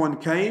 someone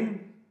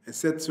came and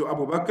said to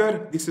Abu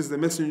Bakr, this is the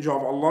Messenger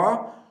of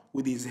Allah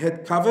with his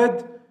head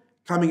covered,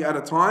 coming at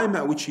a time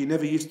at which he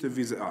never used to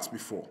visit us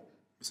before.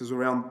 This is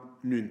around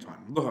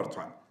noontime, Dhuhr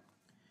time.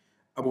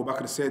 Abu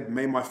Bakr said,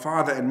 may my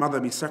father and mother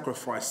be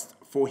sacrificed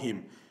for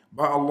him.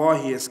 By Allah,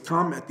 he has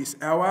come at this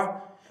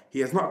hour. He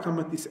has not come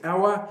at this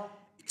hour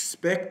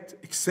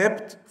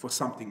except for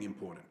something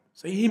important.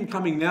 So him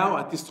coming now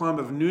at this time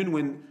of noon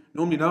when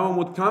normally no one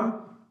would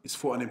come is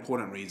for an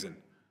important reason.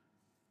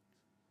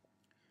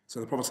 So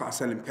the Prophet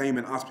ﷺ came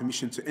and asked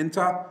permission to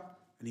enter,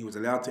 and he was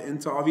allowed to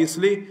enter,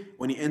 obviously.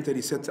 When he entered,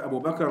 he said to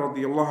Abu Bakr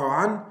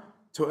radiyallahu anh,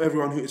 tell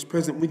everyone who is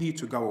present with you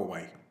to go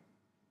away.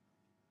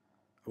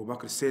 Abu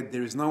Bakr said,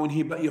 there is no one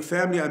here but your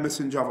family, a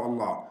messenger of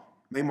Allah.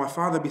 May my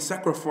father be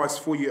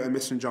sacrificed for you, a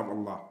messenger of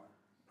Allah.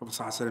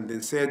 Prophet ﷺ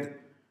then said,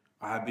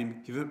 I have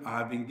been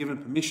given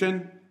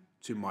permission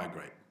to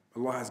migrate.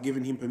 Allah has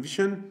given him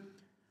permission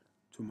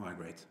to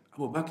migrate.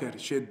 Abu Bakr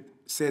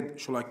said,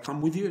 shall I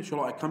come with you? Shall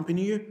I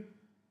accompany you?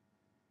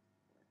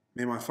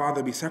 May my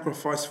father be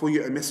sacrificed for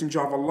you, a messenger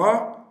of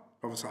Allah.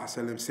 Prophet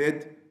ﷺ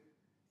said,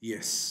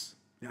 yes.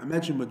 Now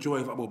imagine the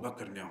joy of Abu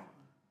Bakr now.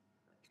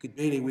 He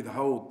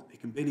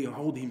can barely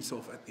hold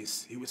himself at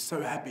this. He was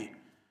so happy.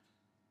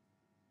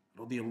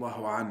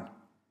 Radiyallahu an.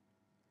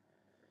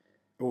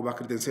 Abu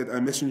Bakr then said,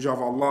 O Messenger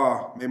of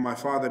Allah, may my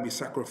father be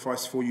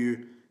sacrificed for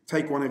you.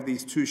 Take one of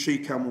these 2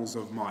 she-camels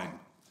of mine.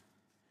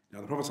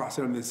 Now the Prophet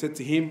ﷺ then said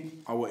to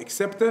him, I will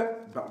accept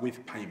it, but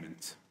with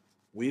payment.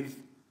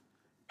 With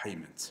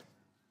payment.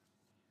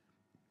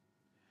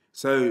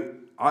 So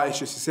Aisha,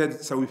 she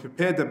said, so we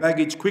prepared the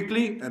baggage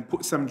quickly and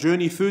put some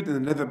journey food in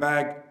another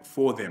bag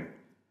for them.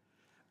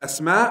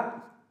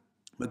 Asma,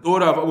 the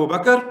daughter of Abu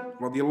Bakr,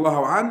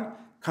 radiyallahu an,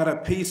 cut a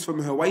piece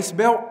from her waist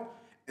belt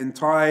and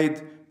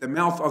tied the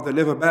mouth of the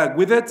leather bag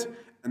with it.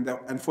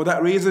 And for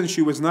that reason,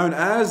 she was known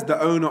as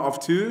the owner of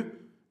 2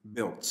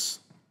 belts.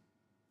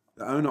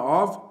 The owner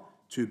of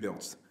 2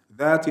 belts.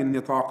 ذات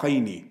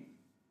النطاقين.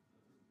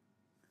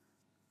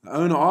 The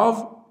owner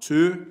of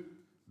 2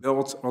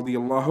 belts,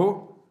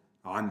 radiyallahu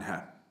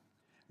anha.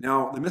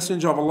 Now, the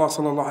Messenger of Allah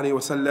sallallahu alayhi wa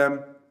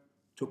sallam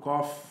took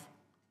off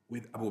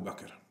with Abu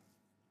Bakr.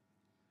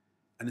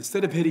 And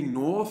instead of heading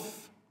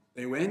north,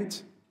 they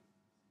went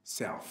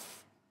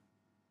south.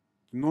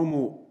 The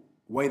normal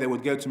way they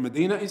would go to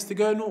Medina is to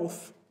go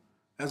north,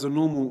 as a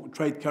normal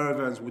trade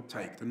caravans would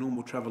take, the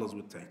normal travelers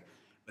would take.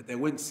 But they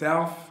went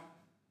south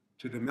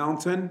to a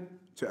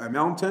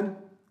mountain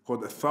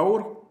called the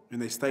Thawr,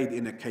 and they stayed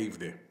in a cave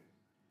there.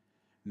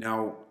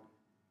 Now,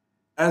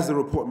 as the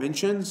report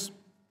mentions,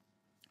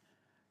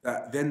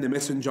 that then the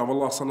Messenger of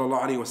Allah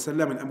sallallahu alaihi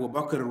wasallam and Abu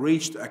Bakr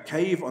reached a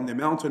cave on the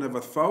mountain of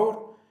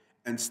Thawr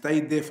and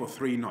stayed there for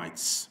 3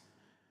 nights.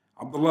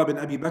 Abdullah bin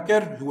Abi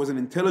Bakr, who was an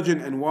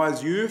intelligent and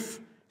wise youth,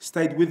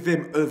 stayed with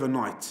them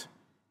overnight.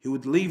 He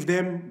would leave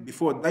them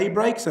before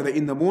daybreak so that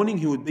in the morning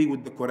he would be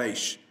with the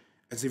Quraysh,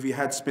 as if he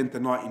had spent the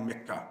night in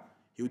Mecca.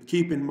 He would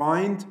keep in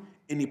mind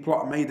any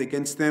plot made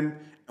against them,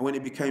 and when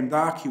it became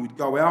dark, he would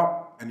go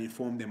out and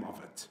inform them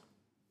of it.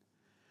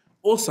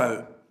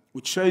 Also,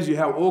 which shows you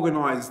how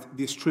organized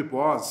this trip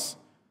was,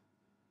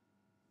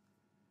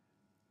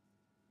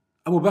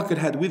 Abu Bakr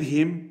had with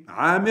him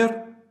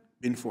Amir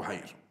bin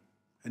Fuhayr,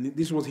 and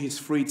this was his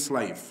freed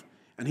slave.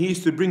 And he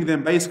used to bring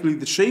them basically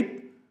the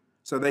sheep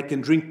so they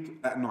can drink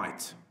at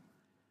night.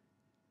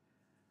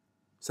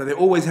 So they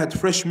always had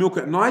fresh milk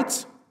at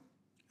night,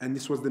 and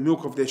this was the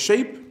milk of their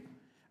sheep.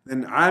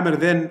 Then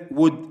Amir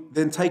would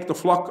take the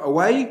flock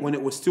away when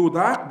it was still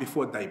dark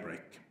before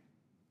daybreak.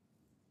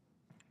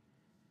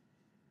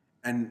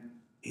 And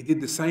he did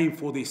the same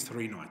for these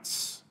 3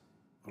 nights.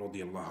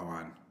 Radiallahu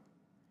anh.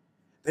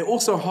 They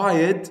also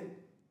hired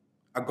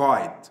a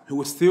guide who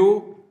was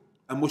still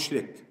a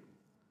mushrik,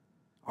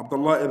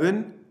 Abdullah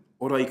ibn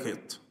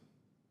Urayqit.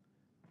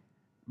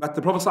 But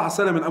the Prophet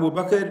ﷺ and Abu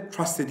Bakr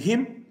trusted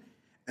him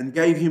and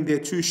gave him their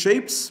 2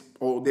 sheep,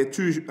 or their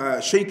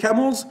 2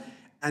 she-camels,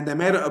 and they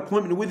made an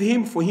appointment with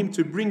him for him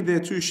to bring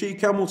their 2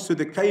 she-camels to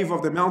the cave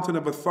of the mountain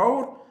of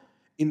Thawr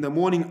in the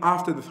morning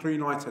after the 3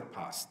 nights had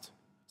passed.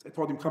 So they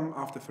told him, come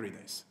after 3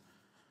 days.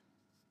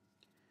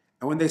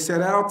 And when they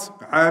set out,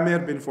 Amir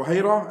bin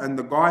Fuhayra and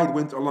the guide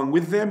went along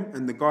with them,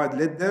 and the guide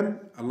led them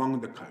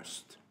along the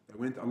coast. They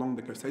went along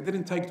the coast. They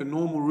didn't take the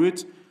normal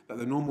route that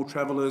the normal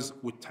travelers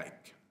would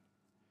take.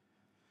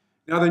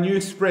 Now the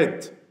news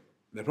spread.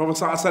 The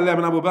Prophet ﷺ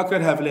and Abu Bakr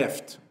have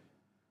left.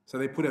 So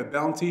they put a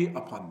bounty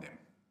upon them.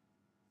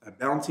 A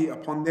bounty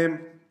upon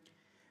them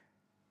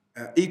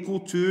equal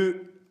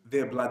to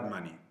their blood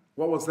money.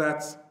 What was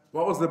that?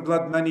 What was the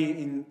blood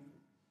money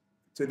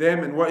to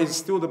them, and what is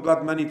still the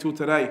blood money till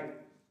today?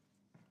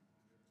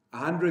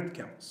 100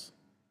 camels.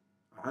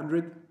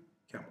 100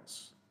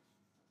 camels.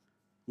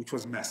 Which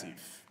was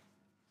massive.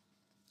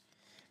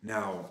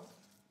 Now,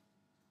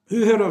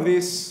 who heard of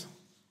this?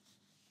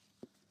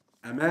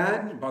 A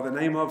man by the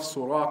name of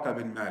Suraka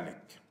bin Malik.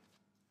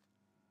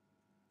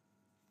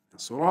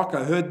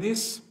 Suraka heard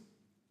this.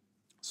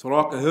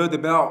 Suraka heard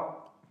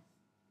about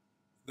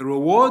the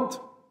reward,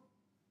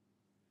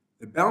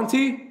 the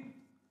bounty.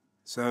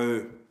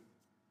 So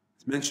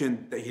it's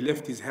mentioned that he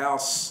left his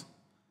house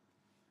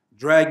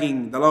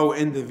dragging the low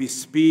end of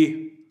his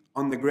spear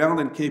on the ground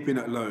and keeping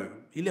it low.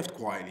 He left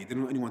quietly,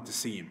 didn't want anyone to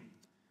see him.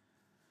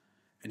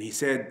 And he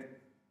said,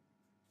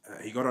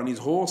 he got on his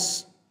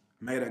horse,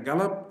 made a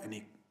gallop, and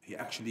he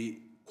actually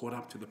caught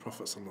up to the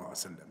Prophet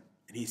ﷺ.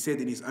 And he said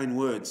in his own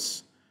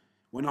words,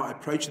 when I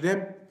approached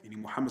them,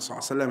 meaning Muhammad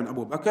ﷺ and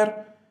Abu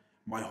Bakr,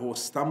 my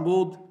horse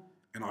stumbled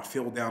and I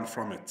fell down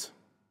from it.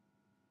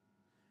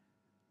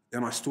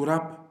 Then I stood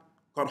up,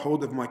 got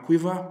hold of my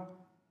quiver,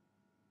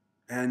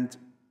 and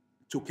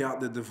took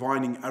out the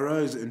divining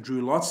arrows and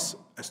drew lots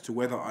as to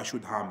whether I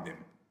should harm them,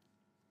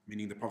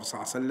 meaning the Prophet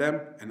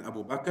ﷺ and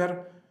Abu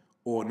Bakr,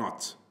 or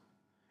not.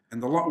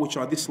 And the lot which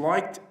I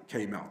disliked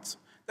came out.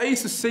 They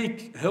used to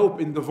seek help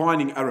in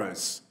divining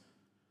arrows.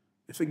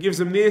 If it gives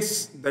them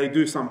this, they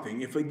do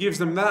something. If it gives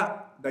them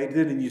that, they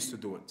didn't used to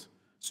do it.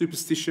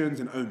 Superstitions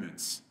and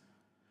omens.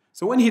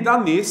 So when he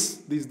done this,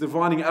 these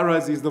divine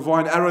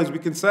arrows, we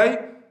can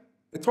say,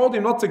 they told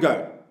him not to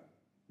go,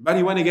 but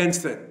he went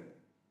against it.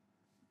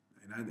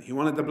 He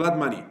wanted the blood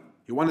money.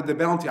 He wanted the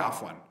bounty,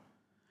 afwan.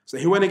 So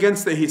he went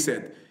against it, he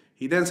said.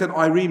 He then said,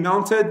 I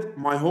remounted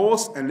my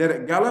horse and let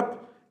it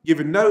gallop,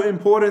 giving no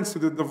importance to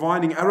the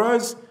divining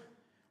arrows,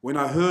 when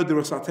I heard the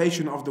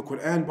recitation of the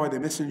Quran by the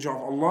Messenger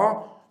of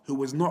Allah, who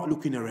was not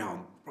looking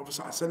around. Prophet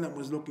ﷺ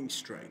was looking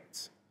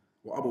straight,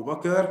 while Abu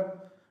Bakr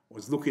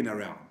was looking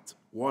around,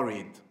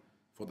 worried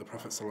for the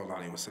Prophet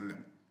ﷺ.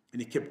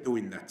 And he kept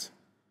doing that.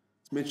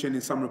 It's mentioned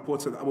in some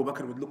reports that Abu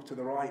Bakr would look to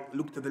the right,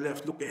 look to the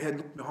left, look ahead,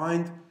 look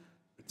behind,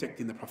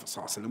 protecting the Prophet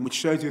ﷺ, which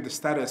shows you the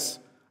status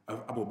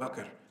of Abu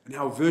Bakr and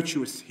how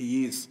virtuous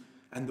he is,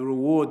 and the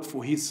reward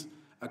for his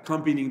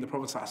accompanying the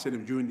Prophet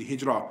ﷺ during the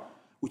Hijrah,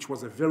 which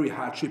was a very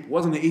hard trip. It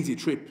wasn't an easy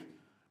trip.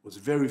 It was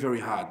very, very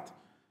hard.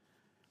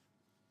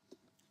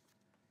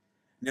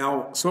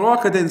 Now,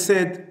 Suraka then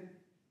said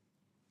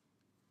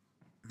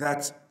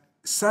that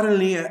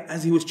suddenly,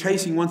 as he was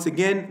chasing once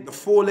again, the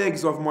 4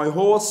 legs of my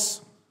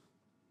horse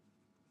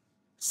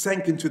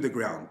sank into the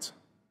ground.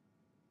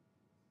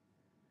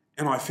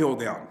 And I fell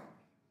down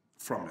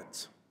from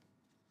it.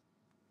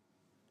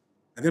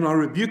 And then I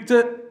rebuked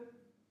it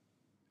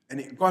and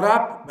it got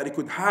up, but it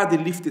could hardly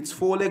lift its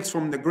forelegs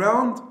from the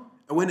ground.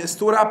 And when it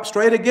stood up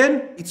straight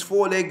again, its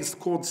forelegs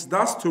caused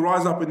dust to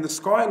rise up in the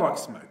sky like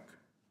smoke.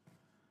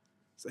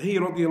 So he,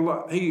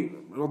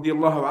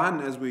 radiallahu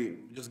an, as we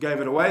just gave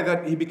it away,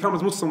 that he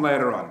becomes Muslim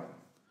later on.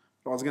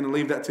 I was going to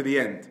leave that to the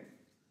end.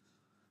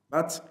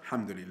 But,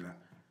 alhamdulillah.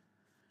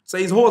 So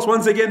his horse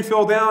once again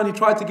fell down. He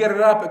tried to get it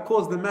up. It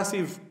caused a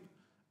massive,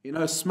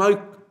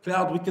 smoke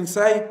cloud, we can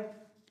say.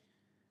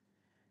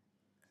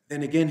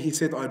 Then again he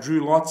said, I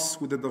drew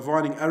lots with the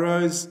divining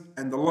arrows,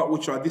 and the lot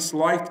which I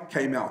disliked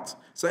came out.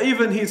 So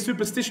even his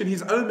superstition,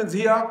 his omens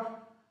here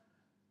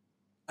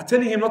are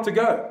telling him not to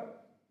go.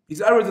 His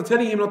arrows are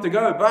telling him not to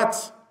go,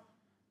 but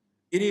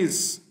it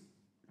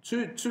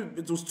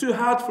was too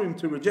hard for him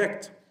to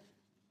reject.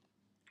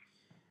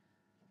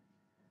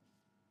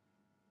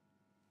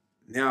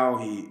 Now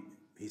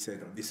he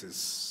said, oh, this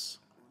is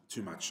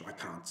too much, I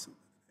can't.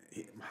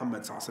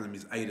 Muhammad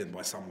is aided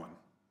by someone.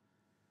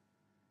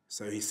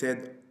 So he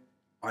said,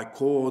 I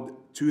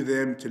called to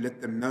them to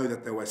let them know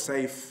that they were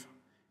safe.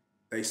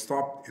 They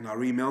stopped, and I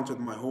remounted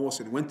my horse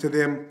and went to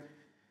them.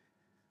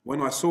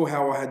 When I saw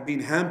how I had been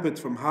hampered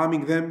from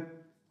harming them,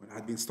 when I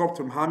had been stopped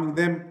from harming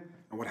them,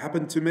 and what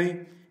happened to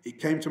me, it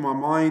came to my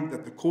mind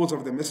that the cause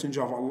of the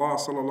Messenger of Allah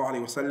sallallahu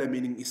alaihi wasallam,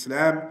 meaning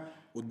Islam,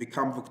 would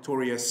become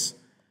victorious.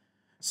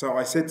 So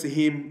I said to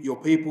him, your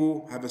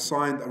people have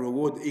assigned a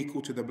reward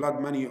equal to the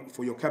blood money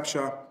for your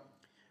capture.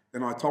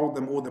 Then I told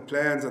them all the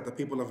plans that the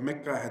people of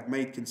Mecca had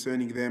made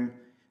concerning them.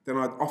 Then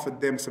I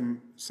offered them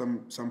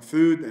some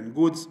food and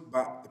goods,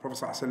 but the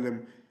Prophet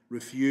ﷺ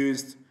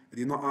refused. He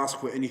did not ask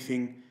for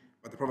anything.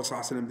 But the Prophet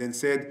ﷺ then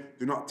said,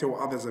 do not tell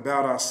others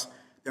about us.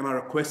 Then I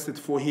requested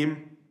for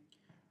him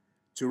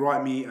to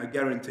write me a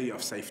guarantee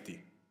of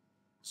safety.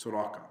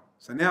 Suraka.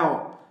 So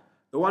now,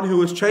 the one who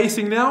was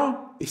chasing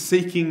now is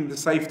seeking the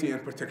safety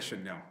and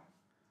protection now.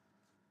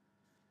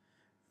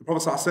 The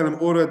Prophet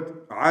ﷺ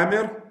ordered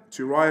Amir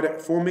to write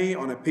it for me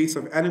on a piece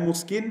of animal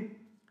skin.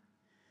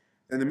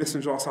 Then the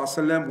Messenger of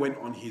Allah went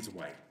on his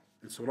way.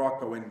 And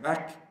Suraka went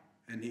back,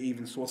 and he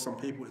even saw some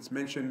people, it's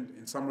mentioned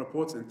in some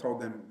reports, and told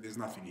them, there's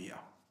nothing here.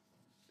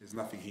 There's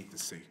nothing here to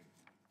see.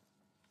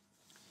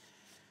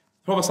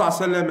 Prophet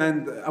ﷺ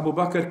and Abu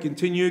Bakr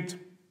continued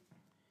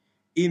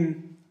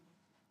in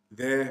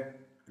their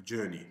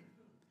journey.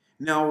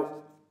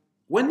 Now,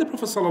 when the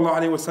Prophet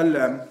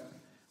ﷺ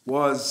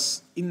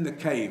was in the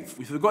cave,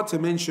 we forgot to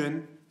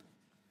mention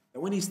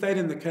that when he stayed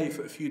in the cave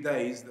for a few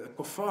days, the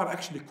kuffar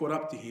actually caught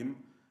up to him,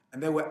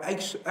 and they were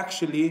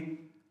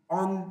actually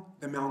on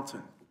the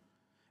mountain.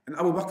 And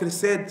Abu Bakr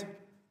said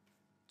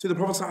to the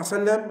Prophet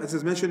ﷺ, as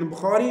is mentioned in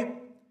Bukhari,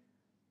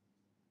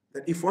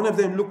 that if one of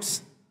them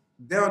looks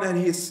down at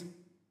his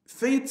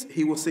feet,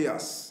 he will see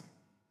us.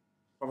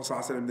 Prophet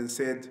ﷺ then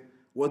said,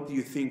 what do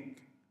you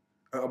think,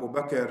 Abu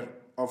Bakr,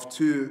 of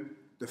two,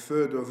 the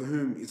third of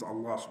whom is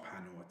Allah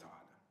subhanahu wa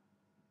ta'ala?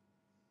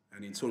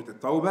 And in Surah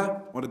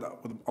At-Tawbah, what did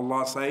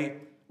Allah say?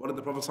 What did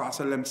the Prophet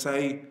ﷺ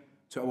say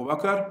to Abu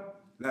Bakr?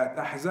 لا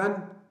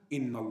تحزن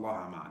إن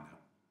الله معنا.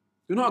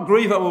 Do not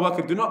grieve, Abu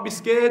Bakr. Do not be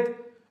scared.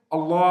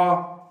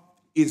 Allah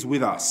is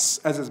with us.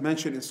 As is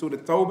mentioned in Surah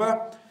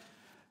At-Tawbah,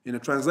 in a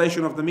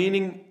translation of the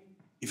meaning,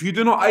 if you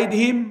do not aid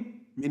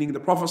him, meaning the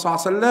Prophet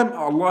ﷺ,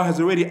 Allah has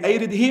already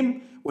aided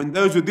him when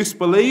those who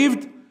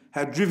disbelieved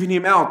had driven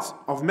him out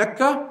of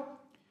Mecca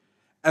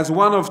as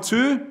one of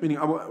two, meaning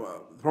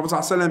the Prophet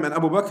ﷺ and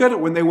Abu Bakr,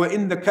 when they were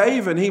in the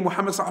cave, and he,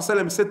 Muhammad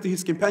ﷺ, said to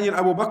his companion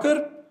Abu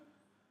Bakr,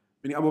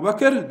 meaning Abu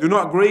Bakr, do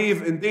not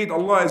grieve, indeed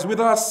Allah is with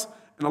us.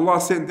 And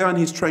Allah sent down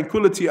His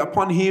tranquility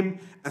upon him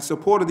and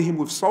supported him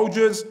with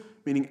soldiers,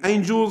 meaning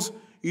angels,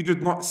 you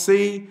did not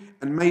see,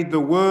 and made the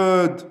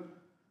word,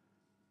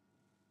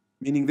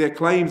 meaning their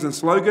claims and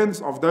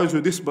slogans of those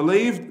who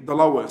disbelieved, the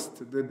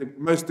lowest, the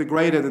most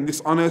degraded and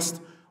dishonest,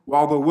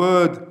 while the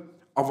word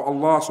of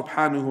Allah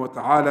subhanahu wa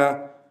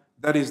ta'ala,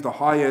 that is the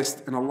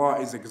highest, and Allah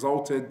is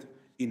exalted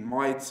in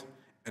might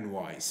and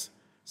wise.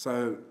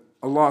 So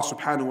Allah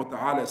subhanahu wa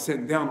ta'ala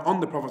sent down on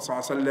the Prophet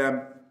sallallahu alaihi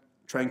wasallam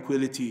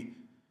tranquility,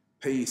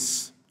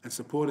 peace, and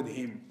supported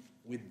him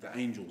with the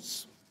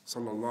angels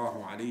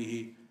sallallahu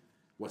alaihi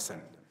wasallam.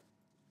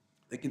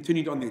 They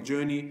continued on their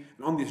journey,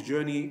 and on this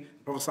journey,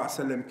 the Prophet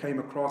ﷺ came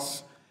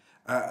across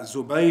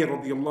Zubayr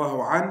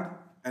radiallahu an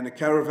and a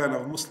caravan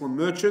of Muslim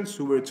merchants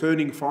who were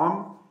returning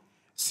from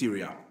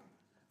Syria.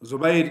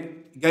 Zubayr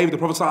gave the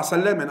Prophet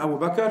ﷺ and Abu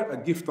Bakr a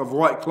gift of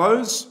white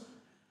clothes.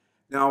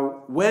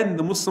 Now, when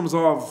the Muslims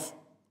of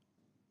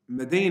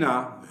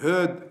Medina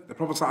heard the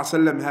Prophet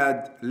ﷺ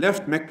had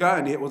left Mecca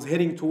and he was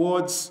heading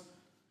towards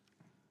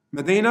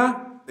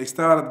Medina, they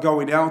started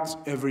going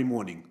out every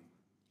morning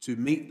to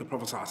meet the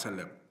Prophet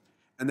ﷺ.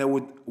 And they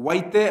would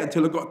wait there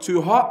until it got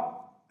too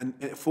hot and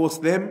it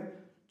forced them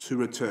to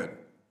return.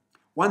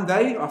 One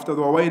day, after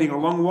they were waiting a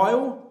long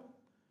while,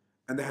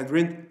 and they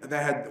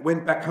had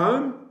went back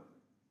home,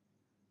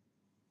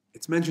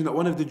 it's mentioned that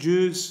one of the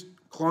Jews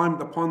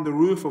climbed upon the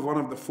roof of one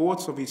of the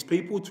forts of his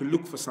people to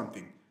look for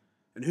something.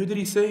 And who did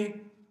he see?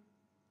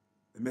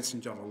 The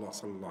Messenger of Allah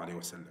sallallahu alaihi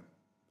wasallam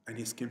and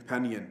his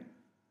companion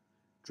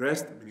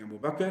dressed, meaning Abu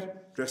Bakr,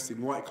 dressed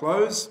in white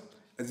clothes,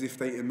 as if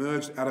they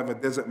emerged out of a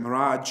desert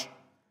mirage.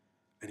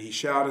 And he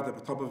shouted at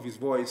the top of his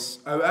voice,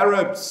 O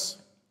Arabs,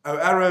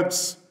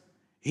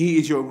 he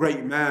is your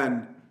great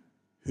man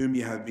whom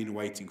you have been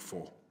waiting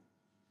for.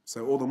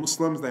 So all the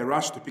Muslims, they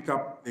rushed to pick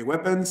up their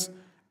weapons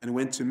and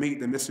went to meet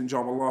the Messenger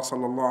of Allah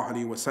sallallahu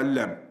alaihi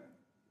wasallam.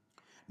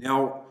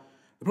 Now,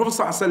 the Prophet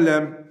sallallahu alaihi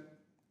wasallam,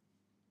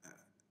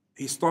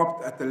 he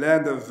stopped at the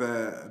land of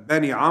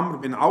Bani Amr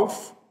bin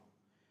Auf,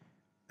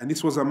 and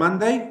this was a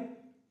Monday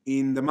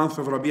in the month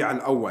of Rabi'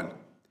 al-Awwal.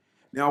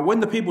 Now, when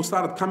the people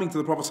started coming to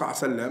the Prophet sallallahu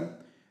alaihi wasallam,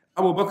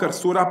 Abu Bakr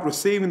stood up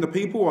receiving the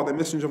people while the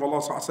Messenger of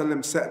Allah sallallahu alaihi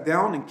wasallam sat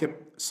down and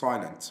kept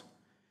silent.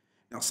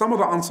 Now, some of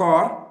the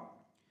Ansar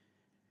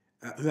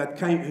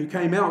who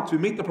came out to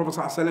meet the Prophet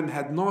sallallahu alaihi wasallam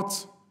had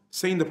not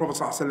seen the Prophet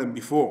sallallahu alaihi wasallam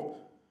before.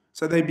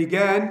 So they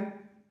began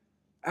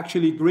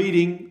actually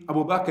greeting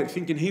Abu Bakr,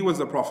 thinking he was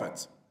the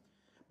Prophet.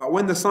 But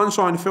when the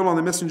sunshine fell on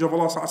the Messenger of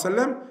Allah sallallahu alaihi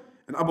wasallam,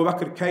 and Abu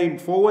Bakr came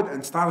forward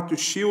and started to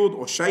shield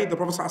or shade the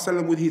Prophet sallallahu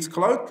alaihi wasallam with his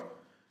cloak,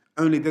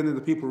 only then did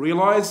the people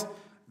realize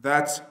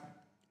that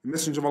the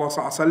Messenger of Allah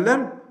sallallahu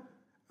alaihi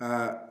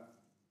wasallam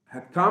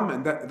had come,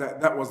 and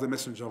that was the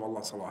Messenger of Allah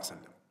sallallahu alaihi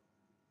wasallam.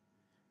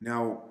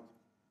 Now,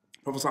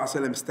 Prophet sallallahu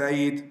alaihi wasallam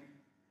stayed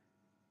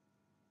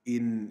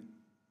in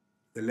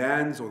the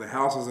lands or the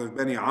houses of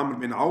Bani Amr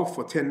bin Auf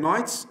for 10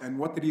 nights. And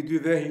what did he do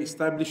there? He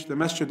established the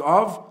masjid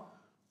of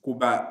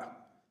Quba,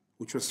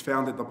 which was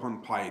founded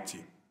upon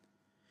piety.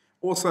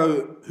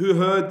 Also, who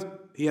heard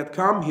he had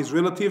come? His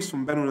relatives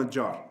from Banu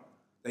Najjar.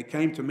 They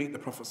came to meet the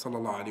Prophet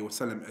sallallahu alaihi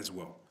wasallam as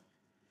well.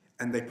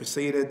 And they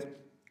proceeded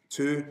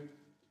to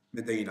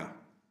Medina.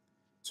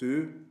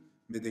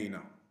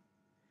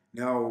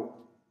 Now,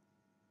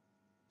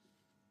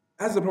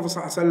 as the Prophet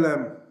sallallahu alaihi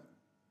wasallam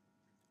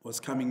was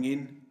coming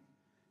in,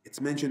 it's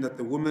mentioned that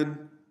the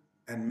women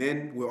and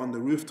men were on the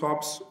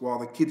rooftops while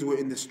the kids were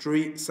in the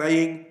street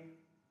saying,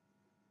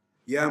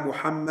 Ya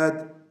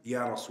Muhammad,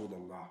 Ya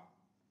Rasulullah.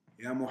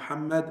 Ya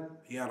Muhammad,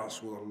 Ya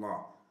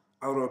Rasulullah.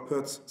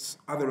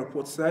 Other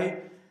reports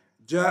say,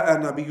 Ja'a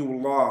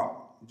Nabiyullah,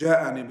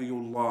 Ja'a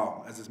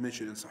Nabiyullah, as is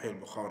mentioned in Sahih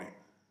al-Bukhari.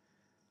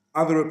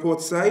 Other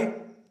reports say,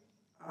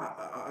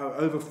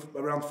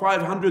 around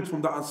 500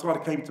 from the Ansar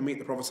came to meet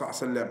the Prophet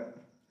ﷺ,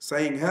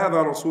 saying,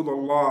 Hada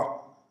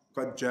Rasulullah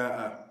qad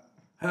ja'a.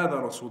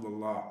 Hada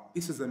Rasulullah.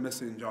 This is the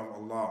Messenger of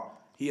Allah.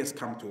 He has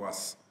come to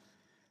us.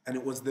 And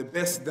it was the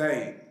best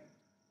day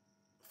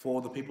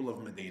for the people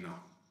of Medina.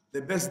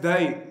 The best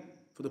day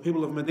for the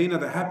people of Medina,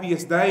 the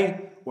happiest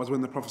day, was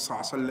when the Prophet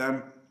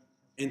ﷺ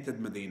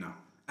entered Medina.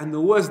 And the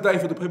worst day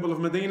for the people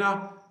of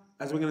Medina,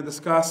 as we're going to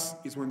discuss,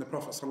 is when the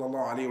Prophet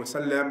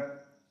ﷺ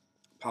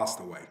passed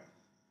away.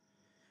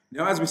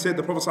 Now, as we said,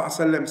 the Prophet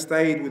ﷺ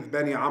stayed with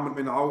Bani Amr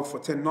bin Auf for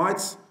 10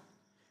 nights,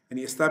 and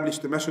he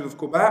established the Masjid of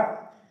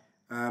Quba.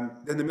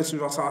 Then the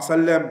Messenger of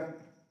Allah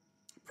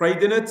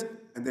prayed in it,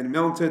 and then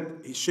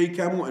mounted his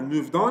she-camel and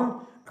moved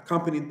on,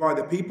 accompanied by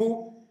the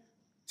people,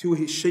 till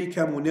his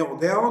she-camel knelt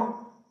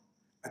down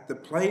at the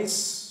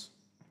place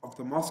of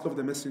the mosque of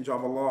the Messenger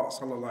of Allah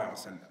sallallahu alaihi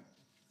wasallam.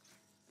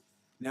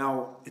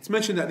 Now, it's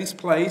mentioned that this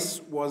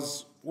place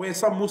was where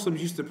some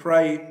Muslims used to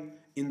pray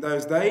in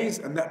those days,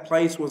 and that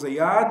place was a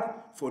yard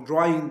for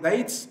drying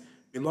dates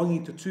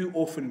belonging to 2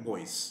 orphan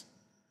boys,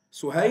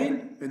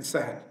 Suhail and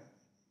Sahel.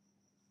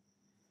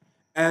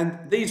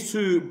 And these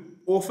 2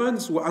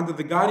 orphans were under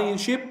the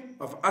guardianship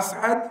of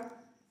As'ad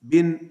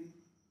bin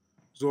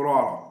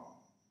Zurara.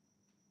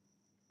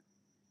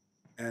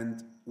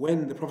 And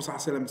when the Prophet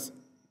ﷺ's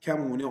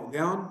camel knelt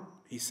down,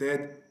 he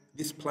said,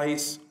 this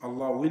place,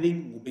 Allah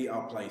willing, will be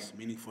our place,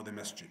 meaning for the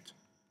masjid.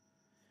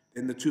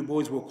 Then the 2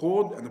 boys were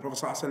called, and the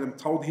Prophet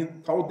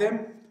ﷺ told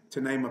them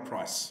to name a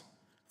price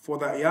for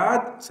that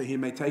yard, so he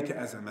may take it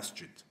as a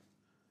masjid.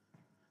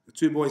 The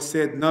 2 boys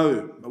said,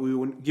 no, but we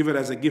will give it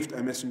as a gift,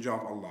 a messenger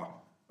of Allah.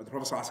 But the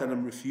Prophet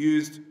ﷺ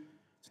refused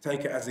to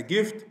take it as a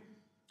gift,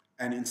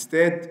 and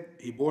instead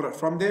he bought it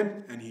from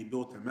them and he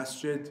built a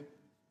masjid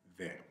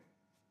there,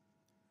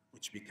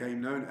 which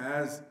became known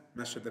as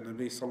Masjid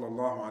al-Nabi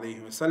sallallahu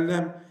alayhi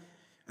wasallam.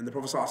 And the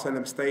Prophet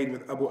ﷺ stayed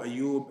with Abu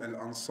Ayyub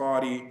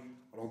al-Ansari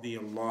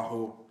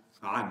radiyallahu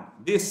an.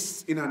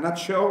 This, in a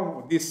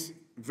nutshell, this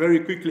very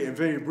quickly and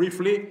very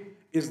briefly,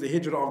 is the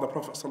Hijrah of the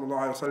Prophet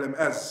sallallahu alayhi wasallam.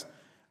 As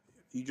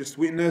you just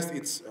witnessed,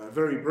 it's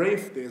very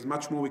brief. There's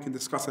much more we can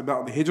discuss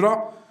about the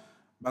Hijrah,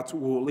 but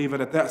we'll leave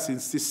it at that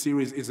since this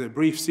series is a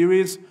brief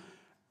series.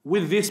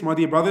 With this, my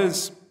dear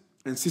brothers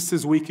and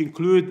sisters, we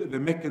conclude the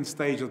Meccan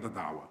stage of the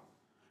Da'wah.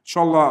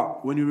 Inshallah,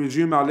 when we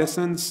resume our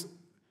lessons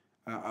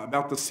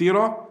about the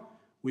Seerah,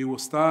 we will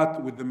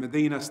start with the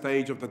Medina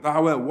stage of the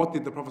Da'wah. What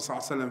did the Prophet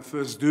ﷺ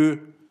first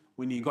do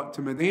when he got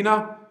to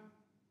Medina?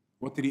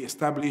 What did he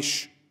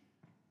establish?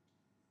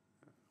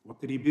 What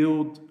did he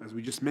build? As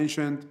we just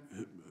mentioned,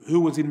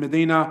 who was in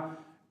Medina,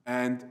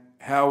 and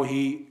how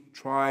he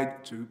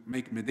tried to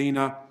make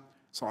Medina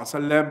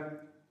ﷺ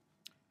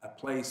a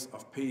place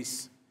of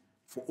peace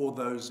for all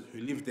those who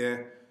live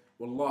there.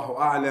 والله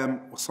أعلم،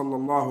 وصلى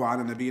الله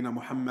على نبينا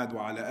محمد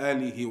وعلى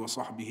آله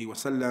وصحبه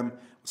وسلم.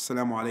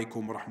 السلام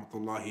عليكم ورحمة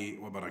الله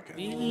وبركاته.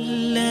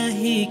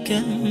 بالله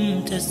كم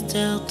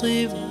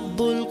تستطب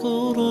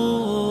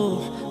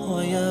القروح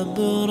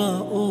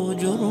ويبرأ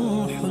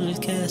جروح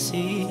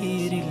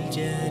الكسير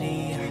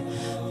الجريح،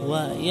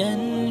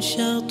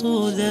 وينشط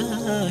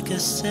ذاك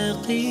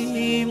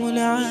السقيم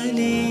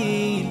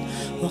العليل،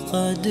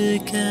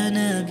 وقد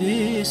كان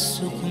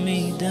بالسقم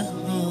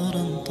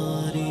دهرا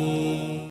طريح.